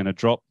this, we're going to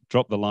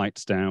drop the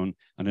lights down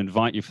and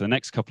invite you for the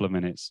next couple of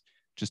minutes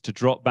just to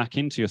drop back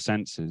into your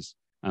senses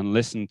and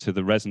listen to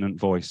the resonant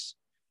voice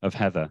of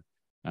Heather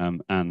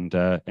and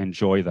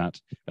enjoy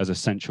that as a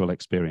sensual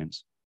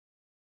experience.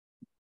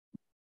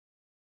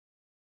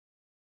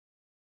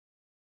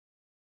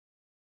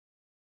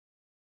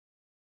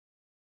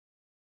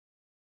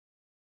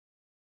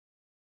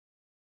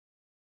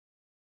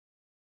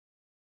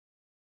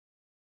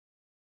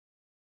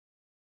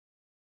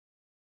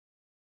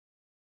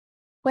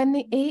 When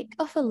the ache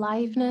of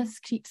aliveness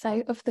creeps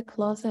out of the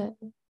closet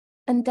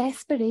and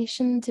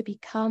desperation to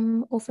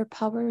become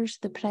overpowers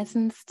the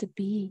presence to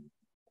be.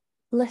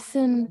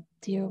 Listen,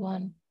 dear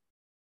one,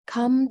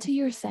 come to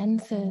your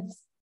senses.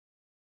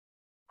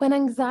 When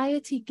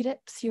anxiety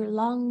grips your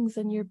lungs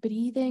and your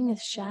breathing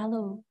is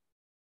shallow,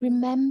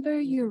 remember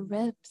your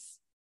ribs,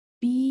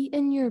 be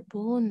in your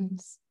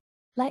bones.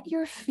 Let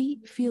your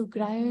feet feel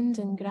ground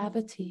and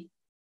gravity.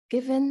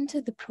 Give in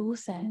to the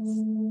process.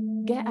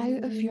 Get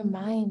out of your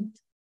mind.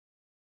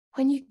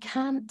 When you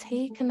can't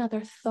take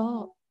another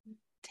thought,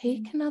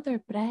 take another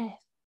breath.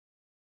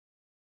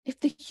 If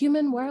the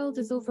human world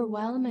is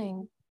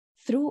overwhelming,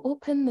 throw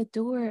open the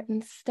door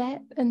and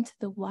step into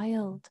the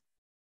wild.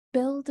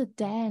 Build a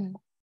den,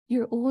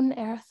 your own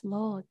earth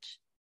lodge.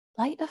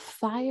 Light a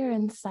fire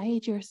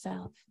inside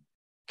yourself.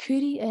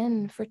 Curry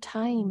in for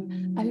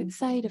time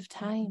outside of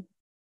time.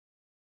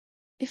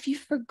 If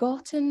you've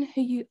forgotten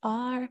who you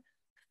are,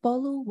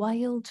 follow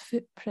wild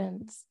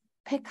footprints,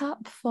 pick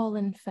up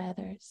fallen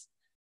feathers,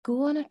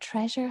 go on a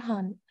treasure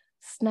hunt,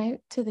 snout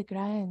to the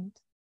ground.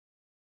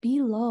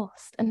 Be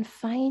lost and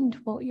find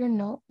what you're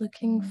not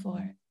looking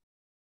for.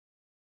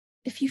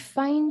 If you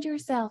find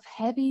yourself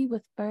heavy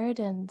with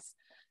burdens,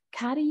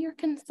 carry your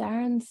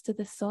concerns to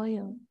the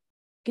soil.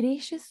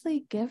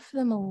 Graciously give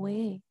them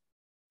away.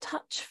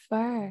 Touch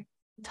fur,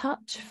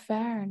 touch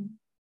fern,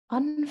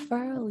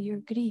 unfurl your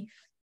grief.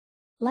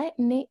 Let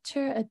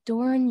nature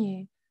adorn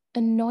you,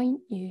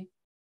 anoint you,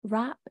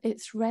 wrap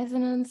its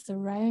resonance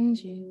around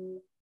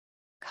you.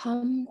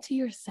 Come to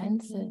your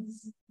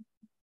senses.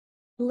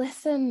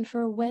 Listen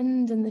for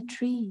wind in the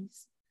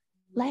trees.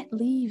 Let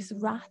leaves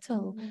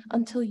rattle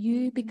until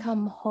you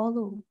become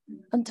hollow,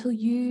 until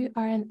you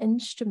are an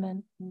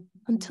instrument,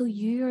 until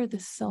you are the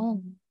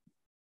song.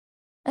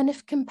 And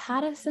if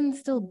comparison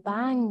still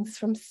bangs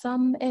from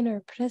some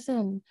inner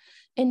prison,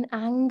 in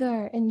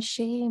anger, in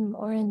shame,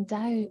 or in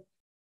doubt,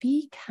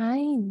 be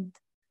kind.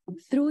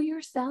 Throw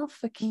yourself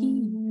a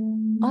key.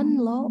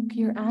 Unlock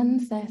your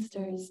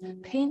ancestors.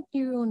 Paint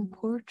your own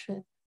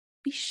portrait.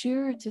 Be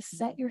sure to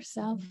set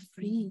yourself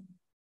free.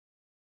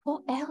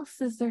 What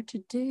else is there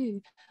to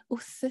do, oh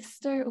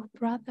sister, oh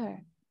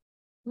brother?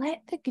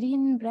 Let the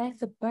green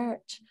breath of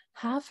birch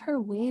have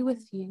her way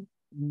with you.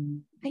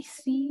 I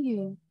see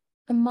you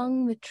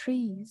among the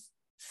trees,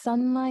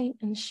 sunlight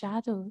and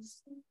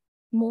shadows,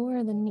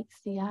 more than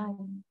meets the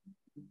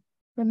eye.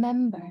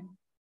 Remember,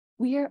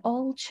 we are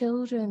all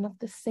children of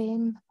the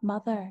same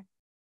mother.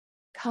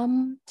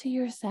 Come to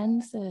your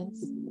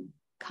senses.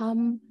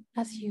 Come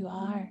as you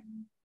are.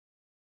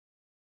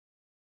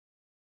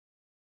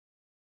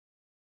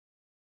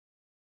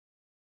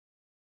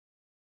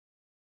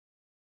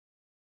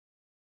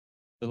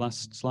 The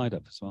last slide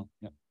up as well.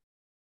 Yep.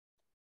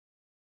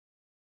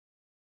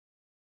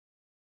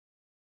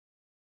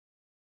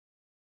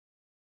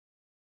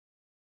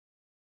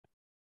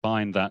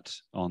 Find that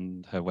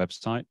on her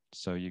website,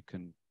 so you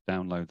can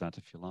download that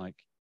if you like.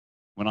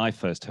 When I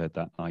first heard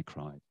that, I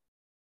cried.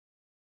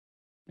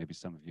 Maybe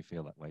some of you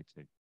feel that way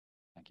too.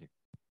 Thank you.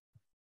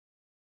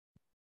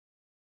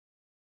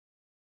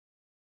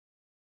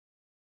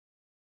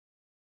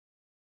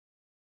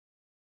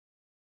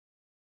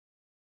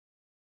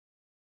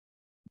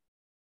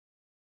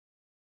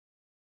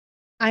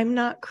 I'm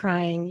not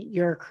crying,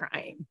 you're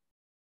crying.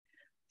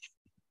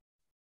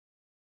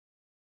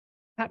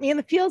 Got me in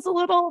the feels a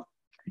little.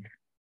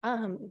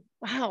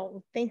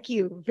 Wow, thank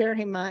you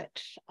very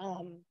much. I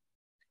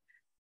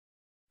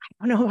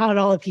don't know about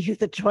all of you,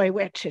 the joy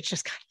witch, it's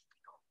just kind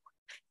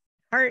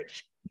of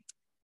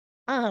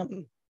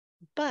heart.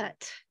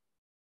 But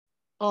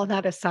all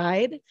that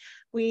aside,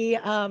 we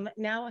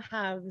now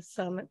have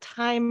some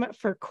time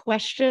for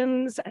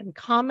questions and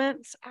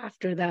comments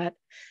after that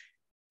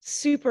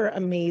super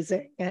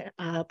amazing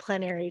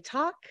plenary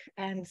talk.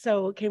 And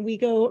so can we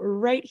go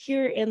right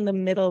here in the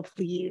middle,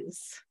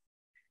 please?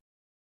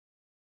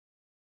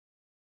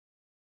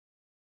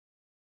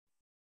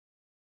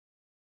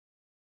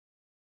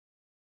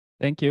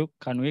 Thank you.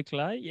 Can we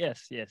apply?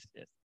 Yes.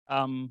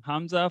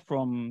 Hamza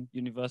from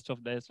University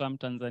of Dar es Salaam,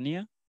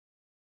 Tanzania.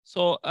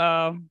 So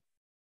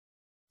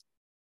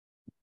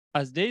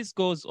as days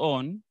goes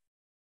on,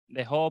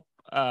 the hope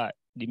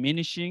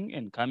diminishing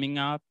and coming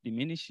up,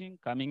 diminishing,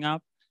 coming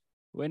up.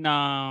 When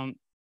I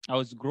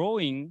was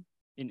growing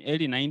in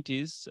early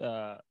 90s,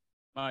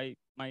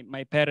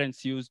 my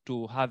parents used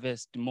to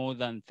harvest more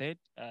than 30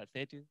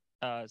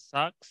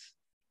 sacks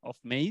of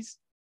maize.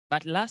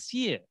 But last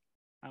year,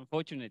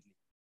 unfortunately,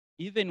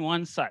 even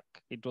one sack,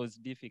 it was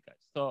difficult.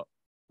 So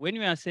when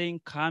we are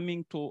saying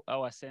coming to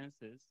our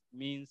senses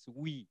means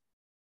we.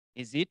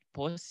 Is it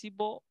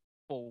possible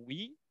for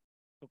we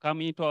to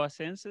come into our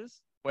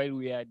senses while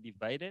we are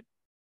divided?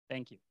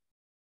 Thank you.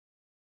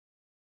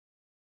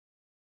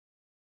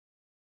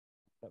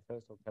 That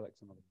first, I'll collect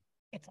some of them.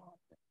 It's all.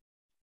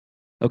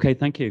 Okay,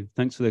 thank you.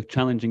 Thanks for the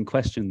challenging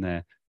question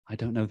there. I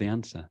don't know the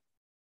answer.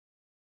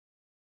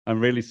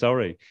 I'm really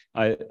sorry.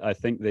 I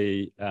think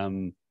the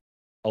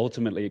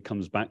ultimately it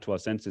comes back to our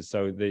senses.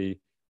 So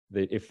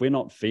if we're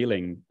not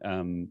feeling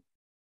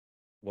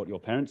what your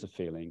parents are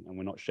feeling and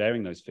we're not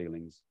sharing those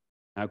feelings,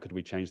 How could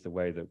we change the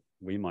way that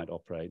we might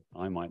operate,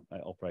 I might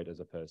operate as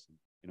a person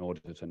in order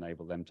to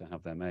enable them to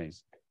have their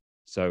maze?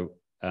 So,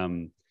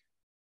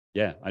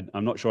 yeah,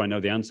 I'm not sure I know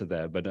the answer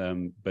there, but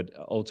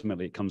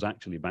ultimately it comes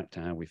actually back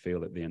to how we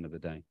feel at the end of the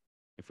day.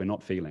 If we're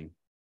not feeling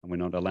and we're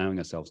not allowing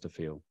ourselves to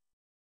feel,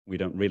 we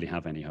don't really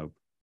have any hope,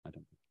 I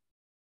don't think.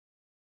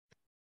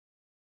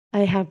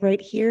 I have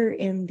right here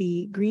in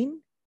the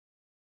green.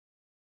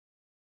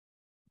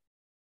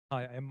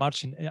 Hi, I'm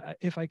Marcin.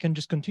 If I can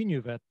just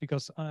continue that,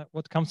 because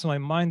what comes to my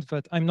mind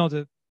that I'm not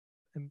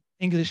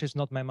English is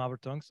not my mother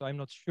tongue, so I'm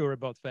not sure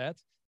about that.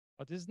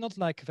 But it's not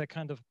like the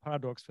kind of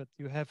paradox that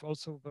you have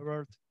also the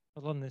word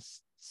not only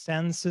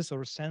senses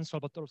or sensual,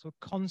 but also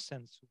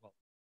consensual.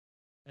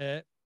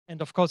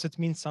 And of course, it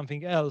means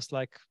something else.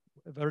 Like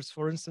there's,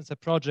 for instance, a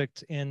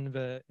project in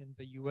the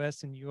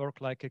US, in New York,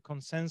 like a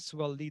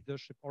consensual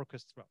leadership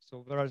orchestra.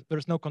 So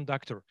there's no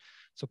conductor.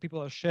 So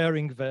people are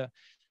sharing the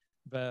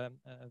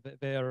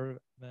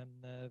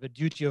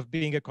duty of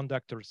being a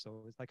conductor.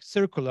 So it's like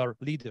circular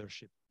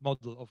leadership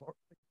model of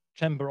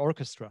chamber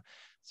orchestra.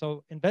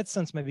 So in that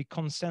sense, maybe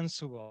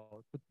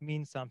consensual could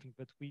mean something,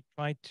 that we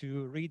try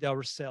to read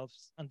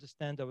ourselves,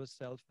 understand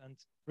ourselves, and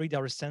read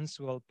our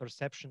sensual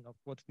perception of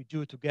what we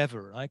do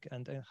together, right?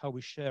 And how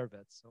we share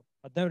that. So,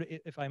 but there,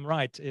 if I'm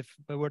right, if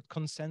the word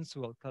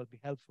consensual can be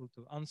helpful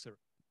to answer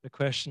the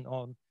question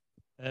on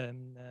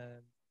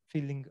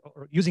feeling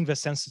or using the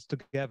senses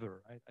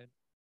together, right?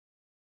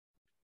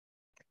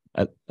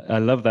 I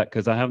love that,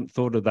 because I haven't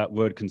thought of that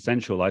word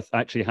consensual. I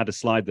actually had a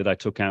slide that I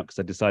took out because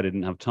I decided I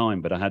didn't have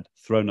time, but I had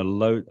thrown a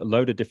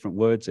load of different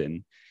words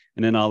in.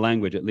 And in our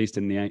language, at least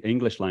in the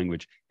English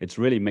language, it's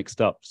really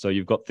mixed up. So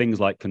you've got things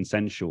like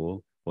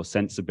consensual or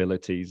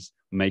sensibilities,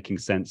 making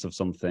sense of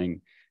something.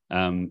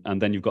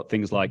 And then you've got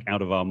things like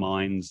out of our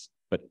minds.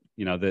 But,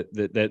 you know,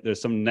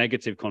 there's some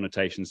negative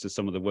connotations to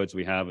some of the words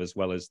we have, as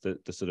well as the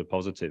sort of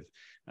positive.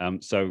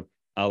 So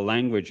our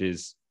language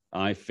is,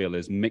 I feel,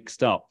 is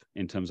mixed up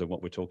in terms of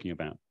what we're talking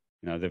about.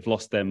 You know, they've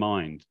lost their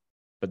mind,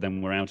 but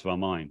then we're out of our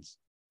minds,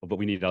 but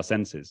we need our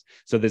senses.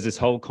 So there's this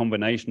whole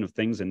combination of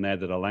things in there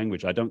that our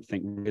language, I don't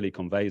think, really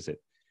conveys it,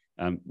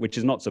 which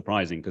is not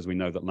surprising, because we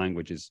know that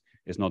language is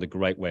not a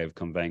great way of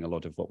conveying a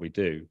lot of what we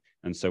do.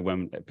 And so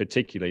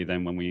particularly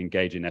then when we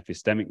engage in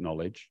epistemic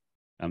knowledge,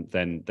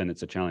 then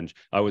it's a challenge.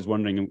 I was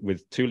wondering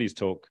with Tuuli's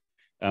talk,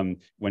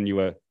 when you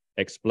were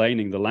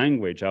explaining the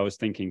language, I was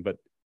thinking, but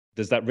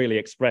does that really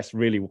express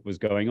really what was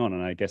going on?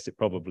 And I guess it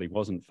probably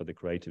wasn't for the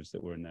creatives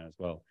that were in there as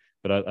well.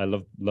 But I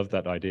love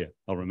that idea.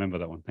 I'll remember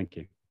that one. Thank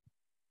you.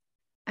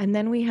 And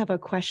then we have a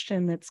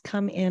question that's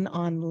come in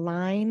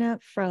online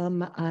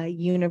from Lapland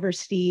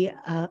University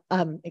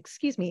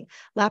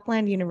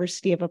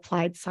of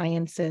Applied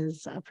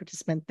Sciences, a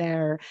participant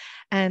there.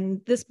 And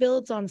this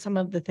builds on some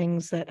of the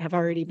things that have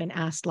already been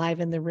asked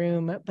live in the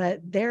room, but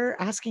they're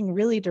asking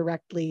really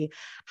directly,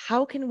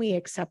 how can we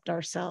accept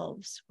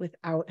ourselves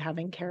without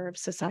having care of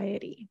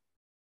society?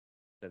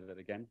 Say that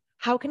again.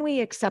 How can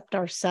we accept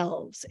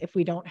ourselves if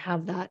we don't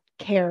have that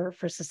care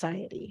for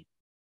society?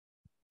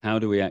 How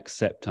do we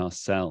accept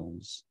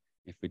ourselves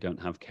if we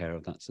don't have care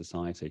of that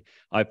society?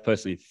 I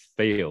personally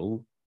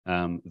feel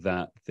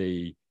that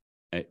the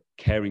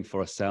caring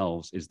for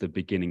ourselves is the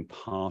beginning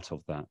part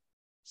of that.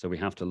 So we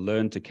have to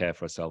learn to care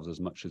for ourselves as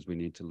much as we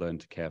need to learn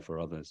to care for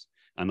others.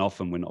 And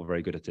often we're not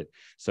very good at it.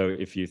 So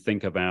if you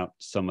think about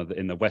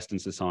in the Western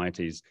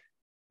societies,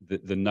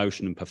 the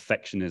notion of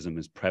perfectionism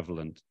is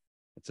prevalent.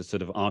 It's a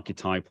sort of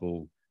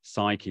archetypal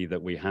psyche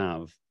that we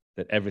have,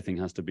 that everything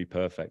has to be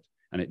perfect.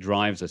 And it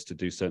drives us to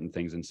do certain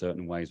things in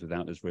certain ways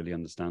without us really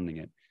understanding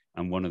it.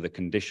 And one of the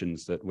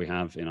conditions that we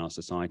have in our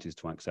society is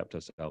to accept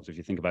ourselves. If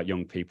you think about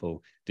young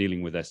people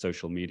dealing with their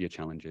social media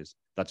challenges,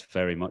 that's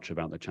very much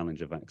about the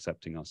challenge of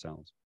accepting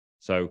ourselves.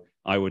 So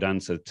I would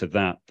answer to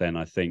that then,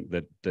 I think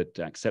that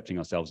accepting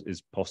ourselves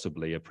is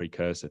possibly a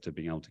precursor to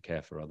being able to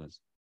care for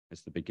others.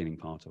 It's the beginning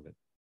part of it.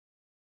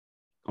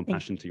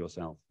 Compassion to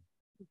yourself.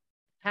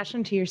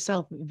 Passion to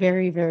yourself,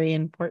 very, very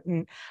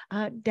important.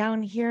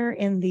 Down here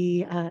in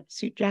the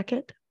suit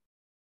jacket.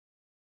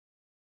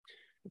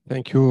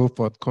 Thank you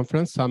for the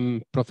conference.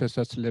 I'm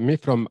Professor Slemi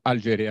from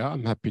Algeria.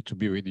 I'm happy to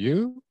be with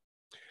you.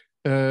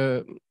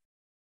 Thank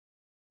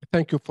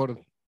you for the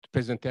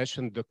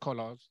presentation, the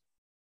colors,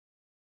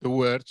 the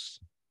words.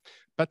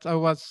 But I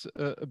was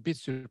a bit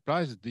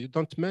surprised. You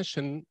don't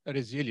mention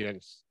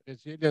resilience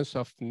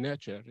of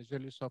nature,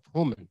 resilience of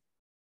human.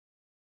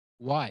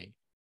 Why?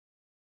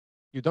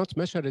 You don't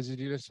measure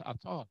resilience at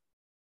all.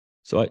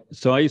 So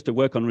I used to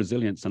work on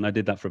resilience, and I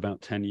did that for about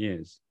 10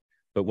 years.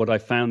 But what I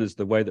found is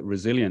the way that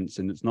resilience,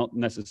 and it's not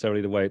necessarily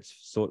the way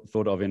it's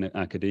thought of in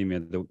academia,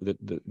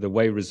 the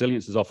way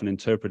resilience is often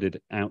interpreted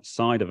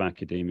outside of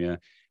academia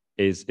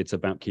is it's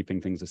about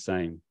keeping things the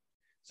same.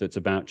 So it's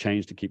about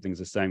change to keep things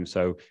the same.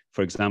 So,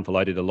 for example,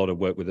 I did a lot of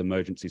work with the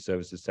emergency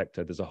services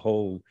sector. There's a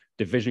whole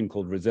division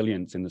called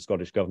resilience in the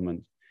Scottish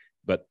government,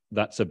 but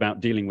that's about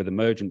dealing with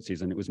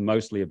emergencies, and it was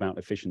mostly about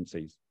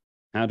efficiencies.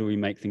 How do we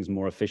make things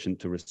more efficient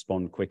to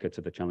respond quicker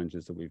to the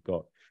challenges that we've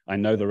got? I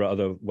know there are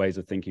other ways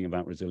of thinking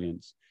about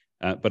resilience,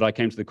 But I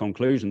came to the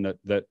conclusion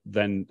that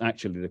then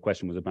actually the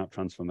question was about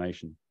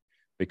transformation,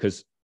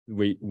 because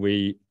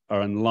we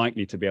are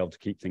unlikely to be able to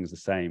keep things the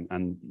same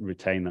and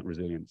retain that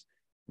resilience.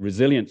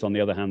 Resilience, on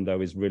the other hand,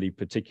 though, is really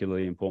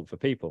particularly important for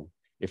people.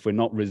 If we're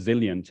not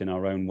resilient in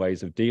our own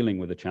ways of dealing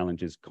with the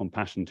challenges,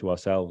 compassion to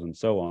ourselves and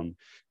so on,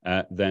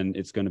 then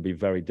it's going to be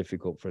very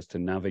difficult for us to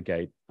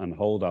navigate and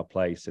hold our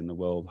place in the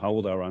world,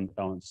 hold our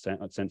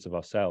sense of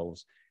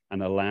ourselves,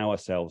 and allow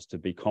ourselves to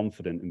be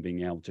confident in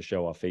being able to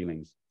show our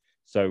feelings.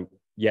 So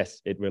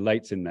yes, it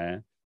relates in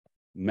there.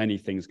 Many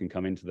things can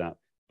come into that,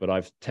 but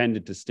I've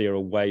tended to steer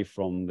away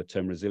from the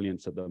term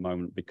resilience at the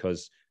moment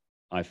because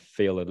I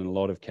feel that in a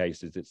lot of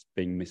cases it's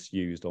being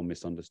misused or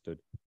misunderstood.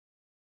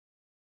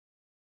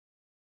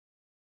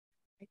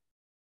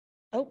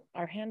 Oh,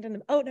 our hand in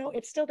the, oh no,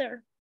 it's still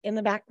there in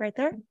the back right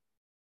there.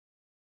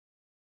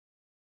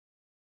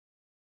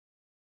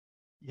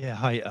 Yeah,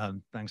 hi,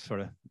 thanks for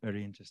a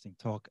very interesting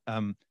talk.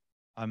 I'm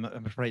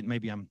afraid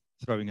maybe I'm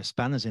throwing a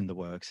spanners in the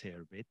works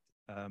here a bit.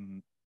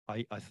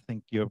 I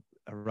think you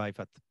arrive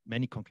at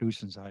many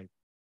conclusions I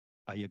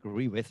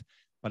agree with,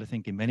 but I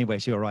think in many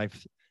ways you arrive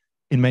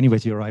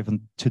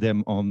to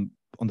them on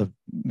the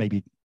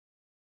maybe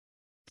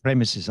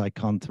premises I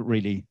can't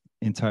really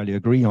entirely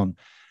agree on.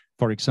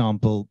 For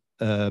example,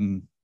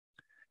 you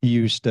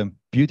used a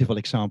beautiful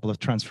example of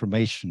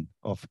transformation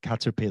of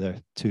caterpillar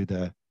to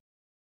the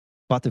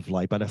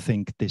butterfly, but I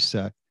think this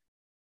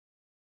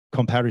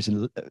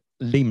comparison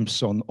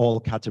limps on all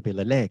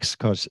caterpillar legs,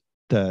 because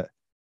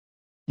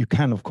you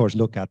can of course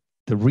look at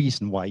the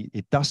reason why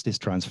it does this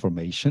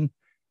transformation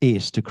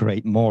is to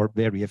create more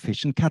very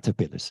efficient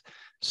caterpillars.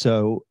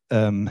 So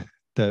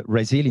the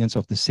resilience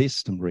of the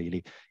system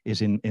really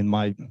is in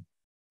my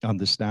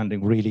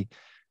understanding really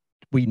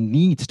we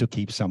need to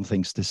keep some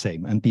things the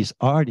same, and these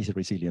are these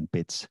resilient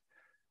bits.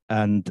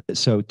 And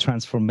so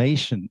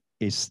transformation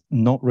is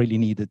not really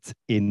needed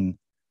in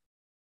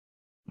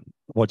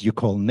what you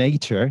call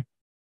nature,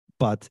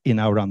 but in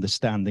our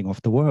understanding of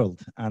the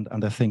world. And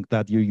I think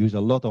that you use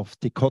a lot of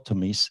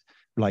dichotomies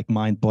like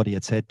mind, body,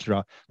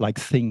 etc., like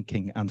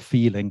thinking and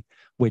feeling,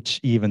 which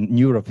even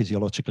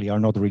neurophysiologically are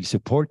not really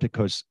supported,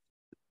 because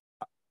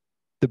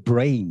the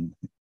brain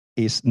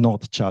is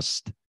not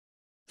just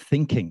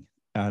thinking,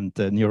 and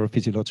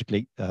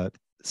neurophysiologically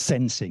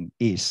sensing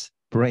is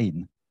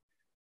brain.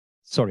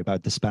 Sorry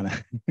about the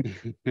spanner.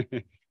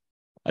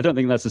 I don't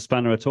think that's a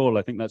spanner at all.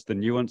 I think that's the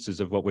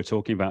nuances of what we're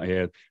talking about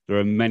here. There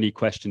are many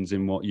questions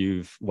in what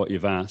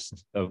you've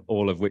asked, of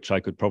all of which I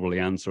could probably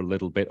answer a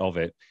little bit of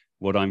it.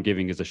 What I'm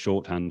giving is a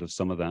shorthand of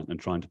some of that and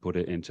trying to put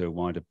it into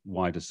a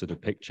wider sort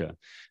of picture.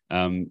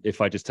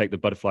 If I just take the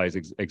butterflies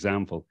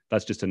example,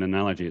 that's just an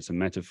analogy, it's a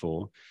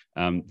metaphor.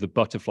 The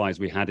butterflies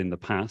we had in the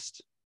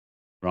past,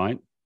 right,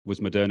 was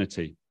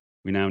modernity.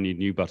 We now need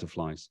new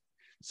butterflies.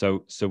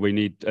 So we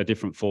need a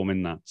different form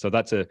in that. So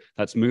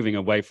that's moving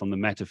away from the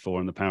metaphor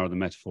and the power of the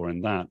metaphor in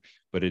that,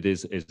 but it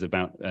is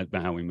about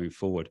how we move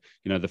forward.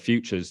 You know, the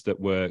futures that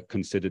were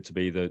considered to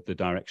be the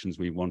directions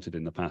we wanted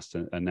in the past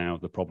are now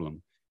the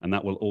problem. And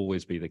that will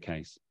always be the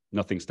case.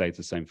 Nothing stays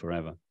the same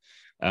forever.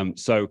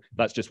 So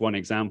that's just one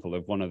example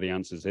of one of the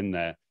answers in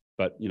there.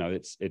 But you know,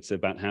 it's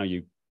about how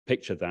you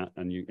picture that,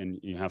 and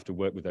you have to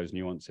work with those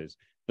nuances.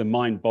 The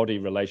mind-body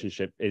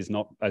relationship is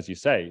not, as you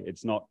say,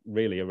 it's not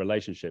really a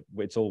relationship.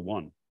 It's all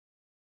one,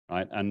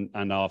 right?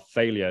 And our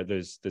failure,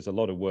 there's a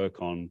lot of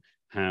work on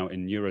how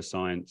in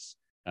neuroscience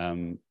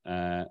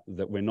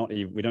that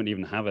we don't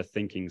even have a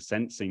thinking,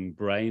 sensing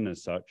brain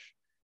as such.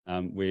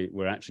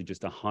 We're actually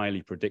just a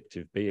highly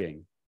predictive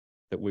being.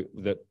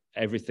 That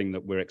everything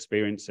that we're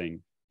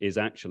experiencing is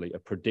actually a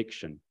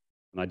prediction.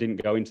 And I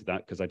didn't go into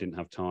that because I didn't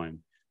have time,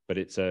 but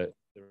there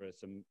are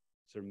some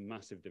sort of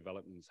massive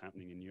developments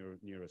happening in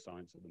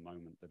neuroscience at the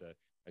moment that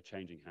are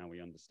changing how we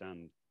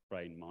understand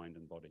brain, mind,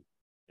 and body.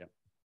 Yeah.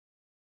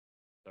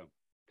 So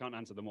can't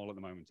answer them all at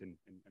the moment in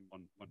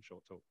one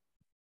short talk.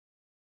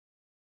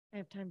 I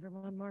have time for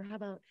one more. How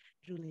about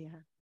Julia?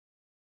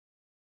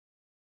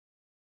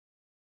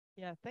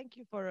 Yeah, thank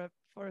you for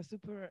a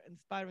super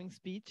inspiring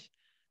speech.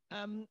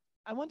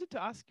 I wanted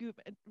to ask you,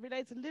 it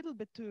relates a little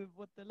bit to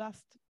what the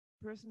last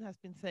person has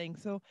been saying.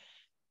 So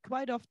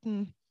quite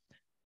often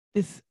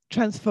this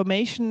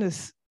transformation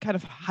is kind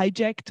of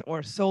hijacked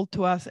or sold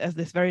to us as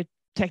this very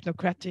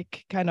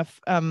technocratic kind of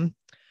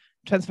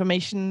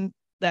transformation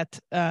that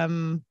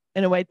in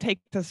a way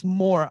takes us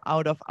more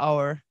out of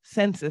our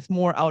senses,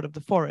 more out of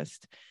the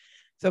forest.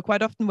 So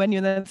quite often when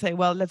you then say,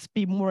 well, let's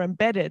be more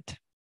embedded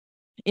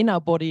in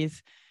our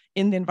bodies,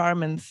 in the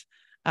environments,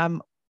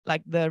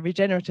 like the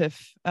regenerative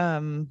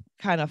kind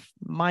of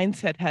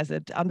mindset has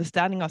it,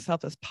 understanding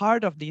ourselves as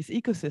part of these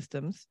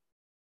ecosystems,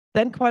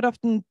 then quite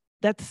often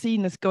that's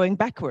seen as going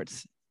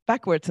backwards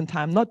in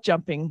time, not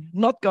jumping,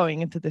 not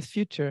going into this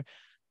future.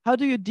 How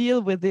do you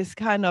deal with this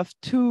kind of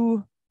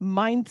two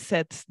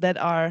mindsets that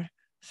are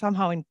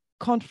somehow in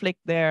conflict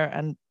there?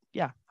 And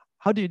yeah,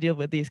 how do you deal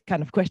with these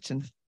kind of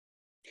questions?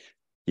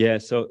 Yeah,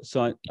 so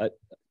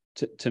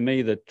to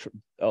me,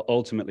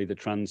 ultimately the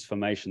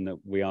transformation that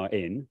we are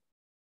in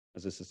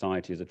as a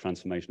society is a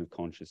transformation of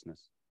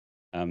consciousness.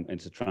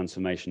 It's a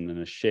transformation and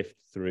a shift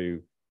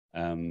through,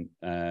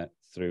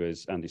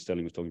 as Andy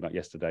Sterling was talking about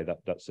yesterday,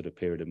 that sort of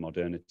period of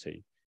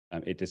modernity.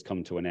 It has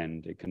come to an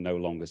end. It can no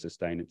longer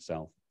sustain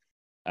itself.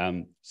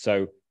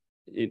 So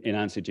in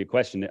answer to your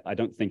question, I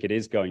don't think it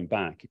is going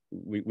back.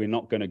 We're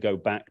not going to go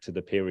back to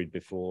the period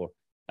before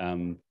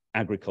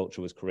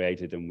agriculture was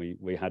created and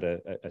we had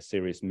a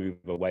serious move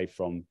away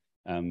from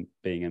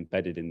being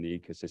embedded in the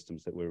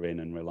ecosystems that we're in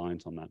and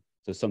reliant on that.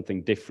 So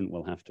something different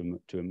will have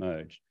to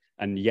emerge.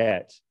 And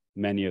yet,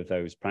 many of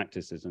those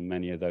practices and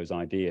many of those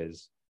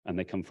ideas, and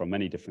they come from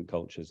many different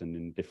cultures and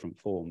in different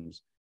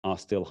forms, are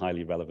still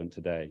highly relevant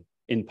today,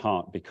 in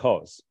part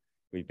because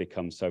we've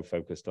become so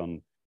focused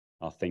on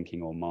our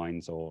thinking or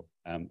minds or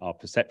our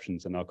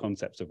perceptions and our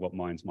concepts of what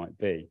minds might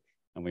be,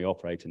 and we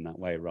operate in that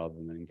way rather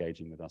than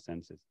engaging with our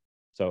senses.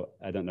 So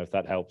I don't know if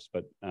that helps,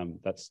 but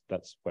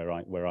that's where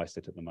I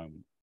sit at the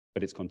moment.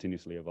 But it's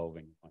continuously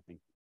evolving, I think.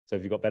 So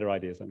if you've got better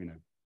ideas, let me know.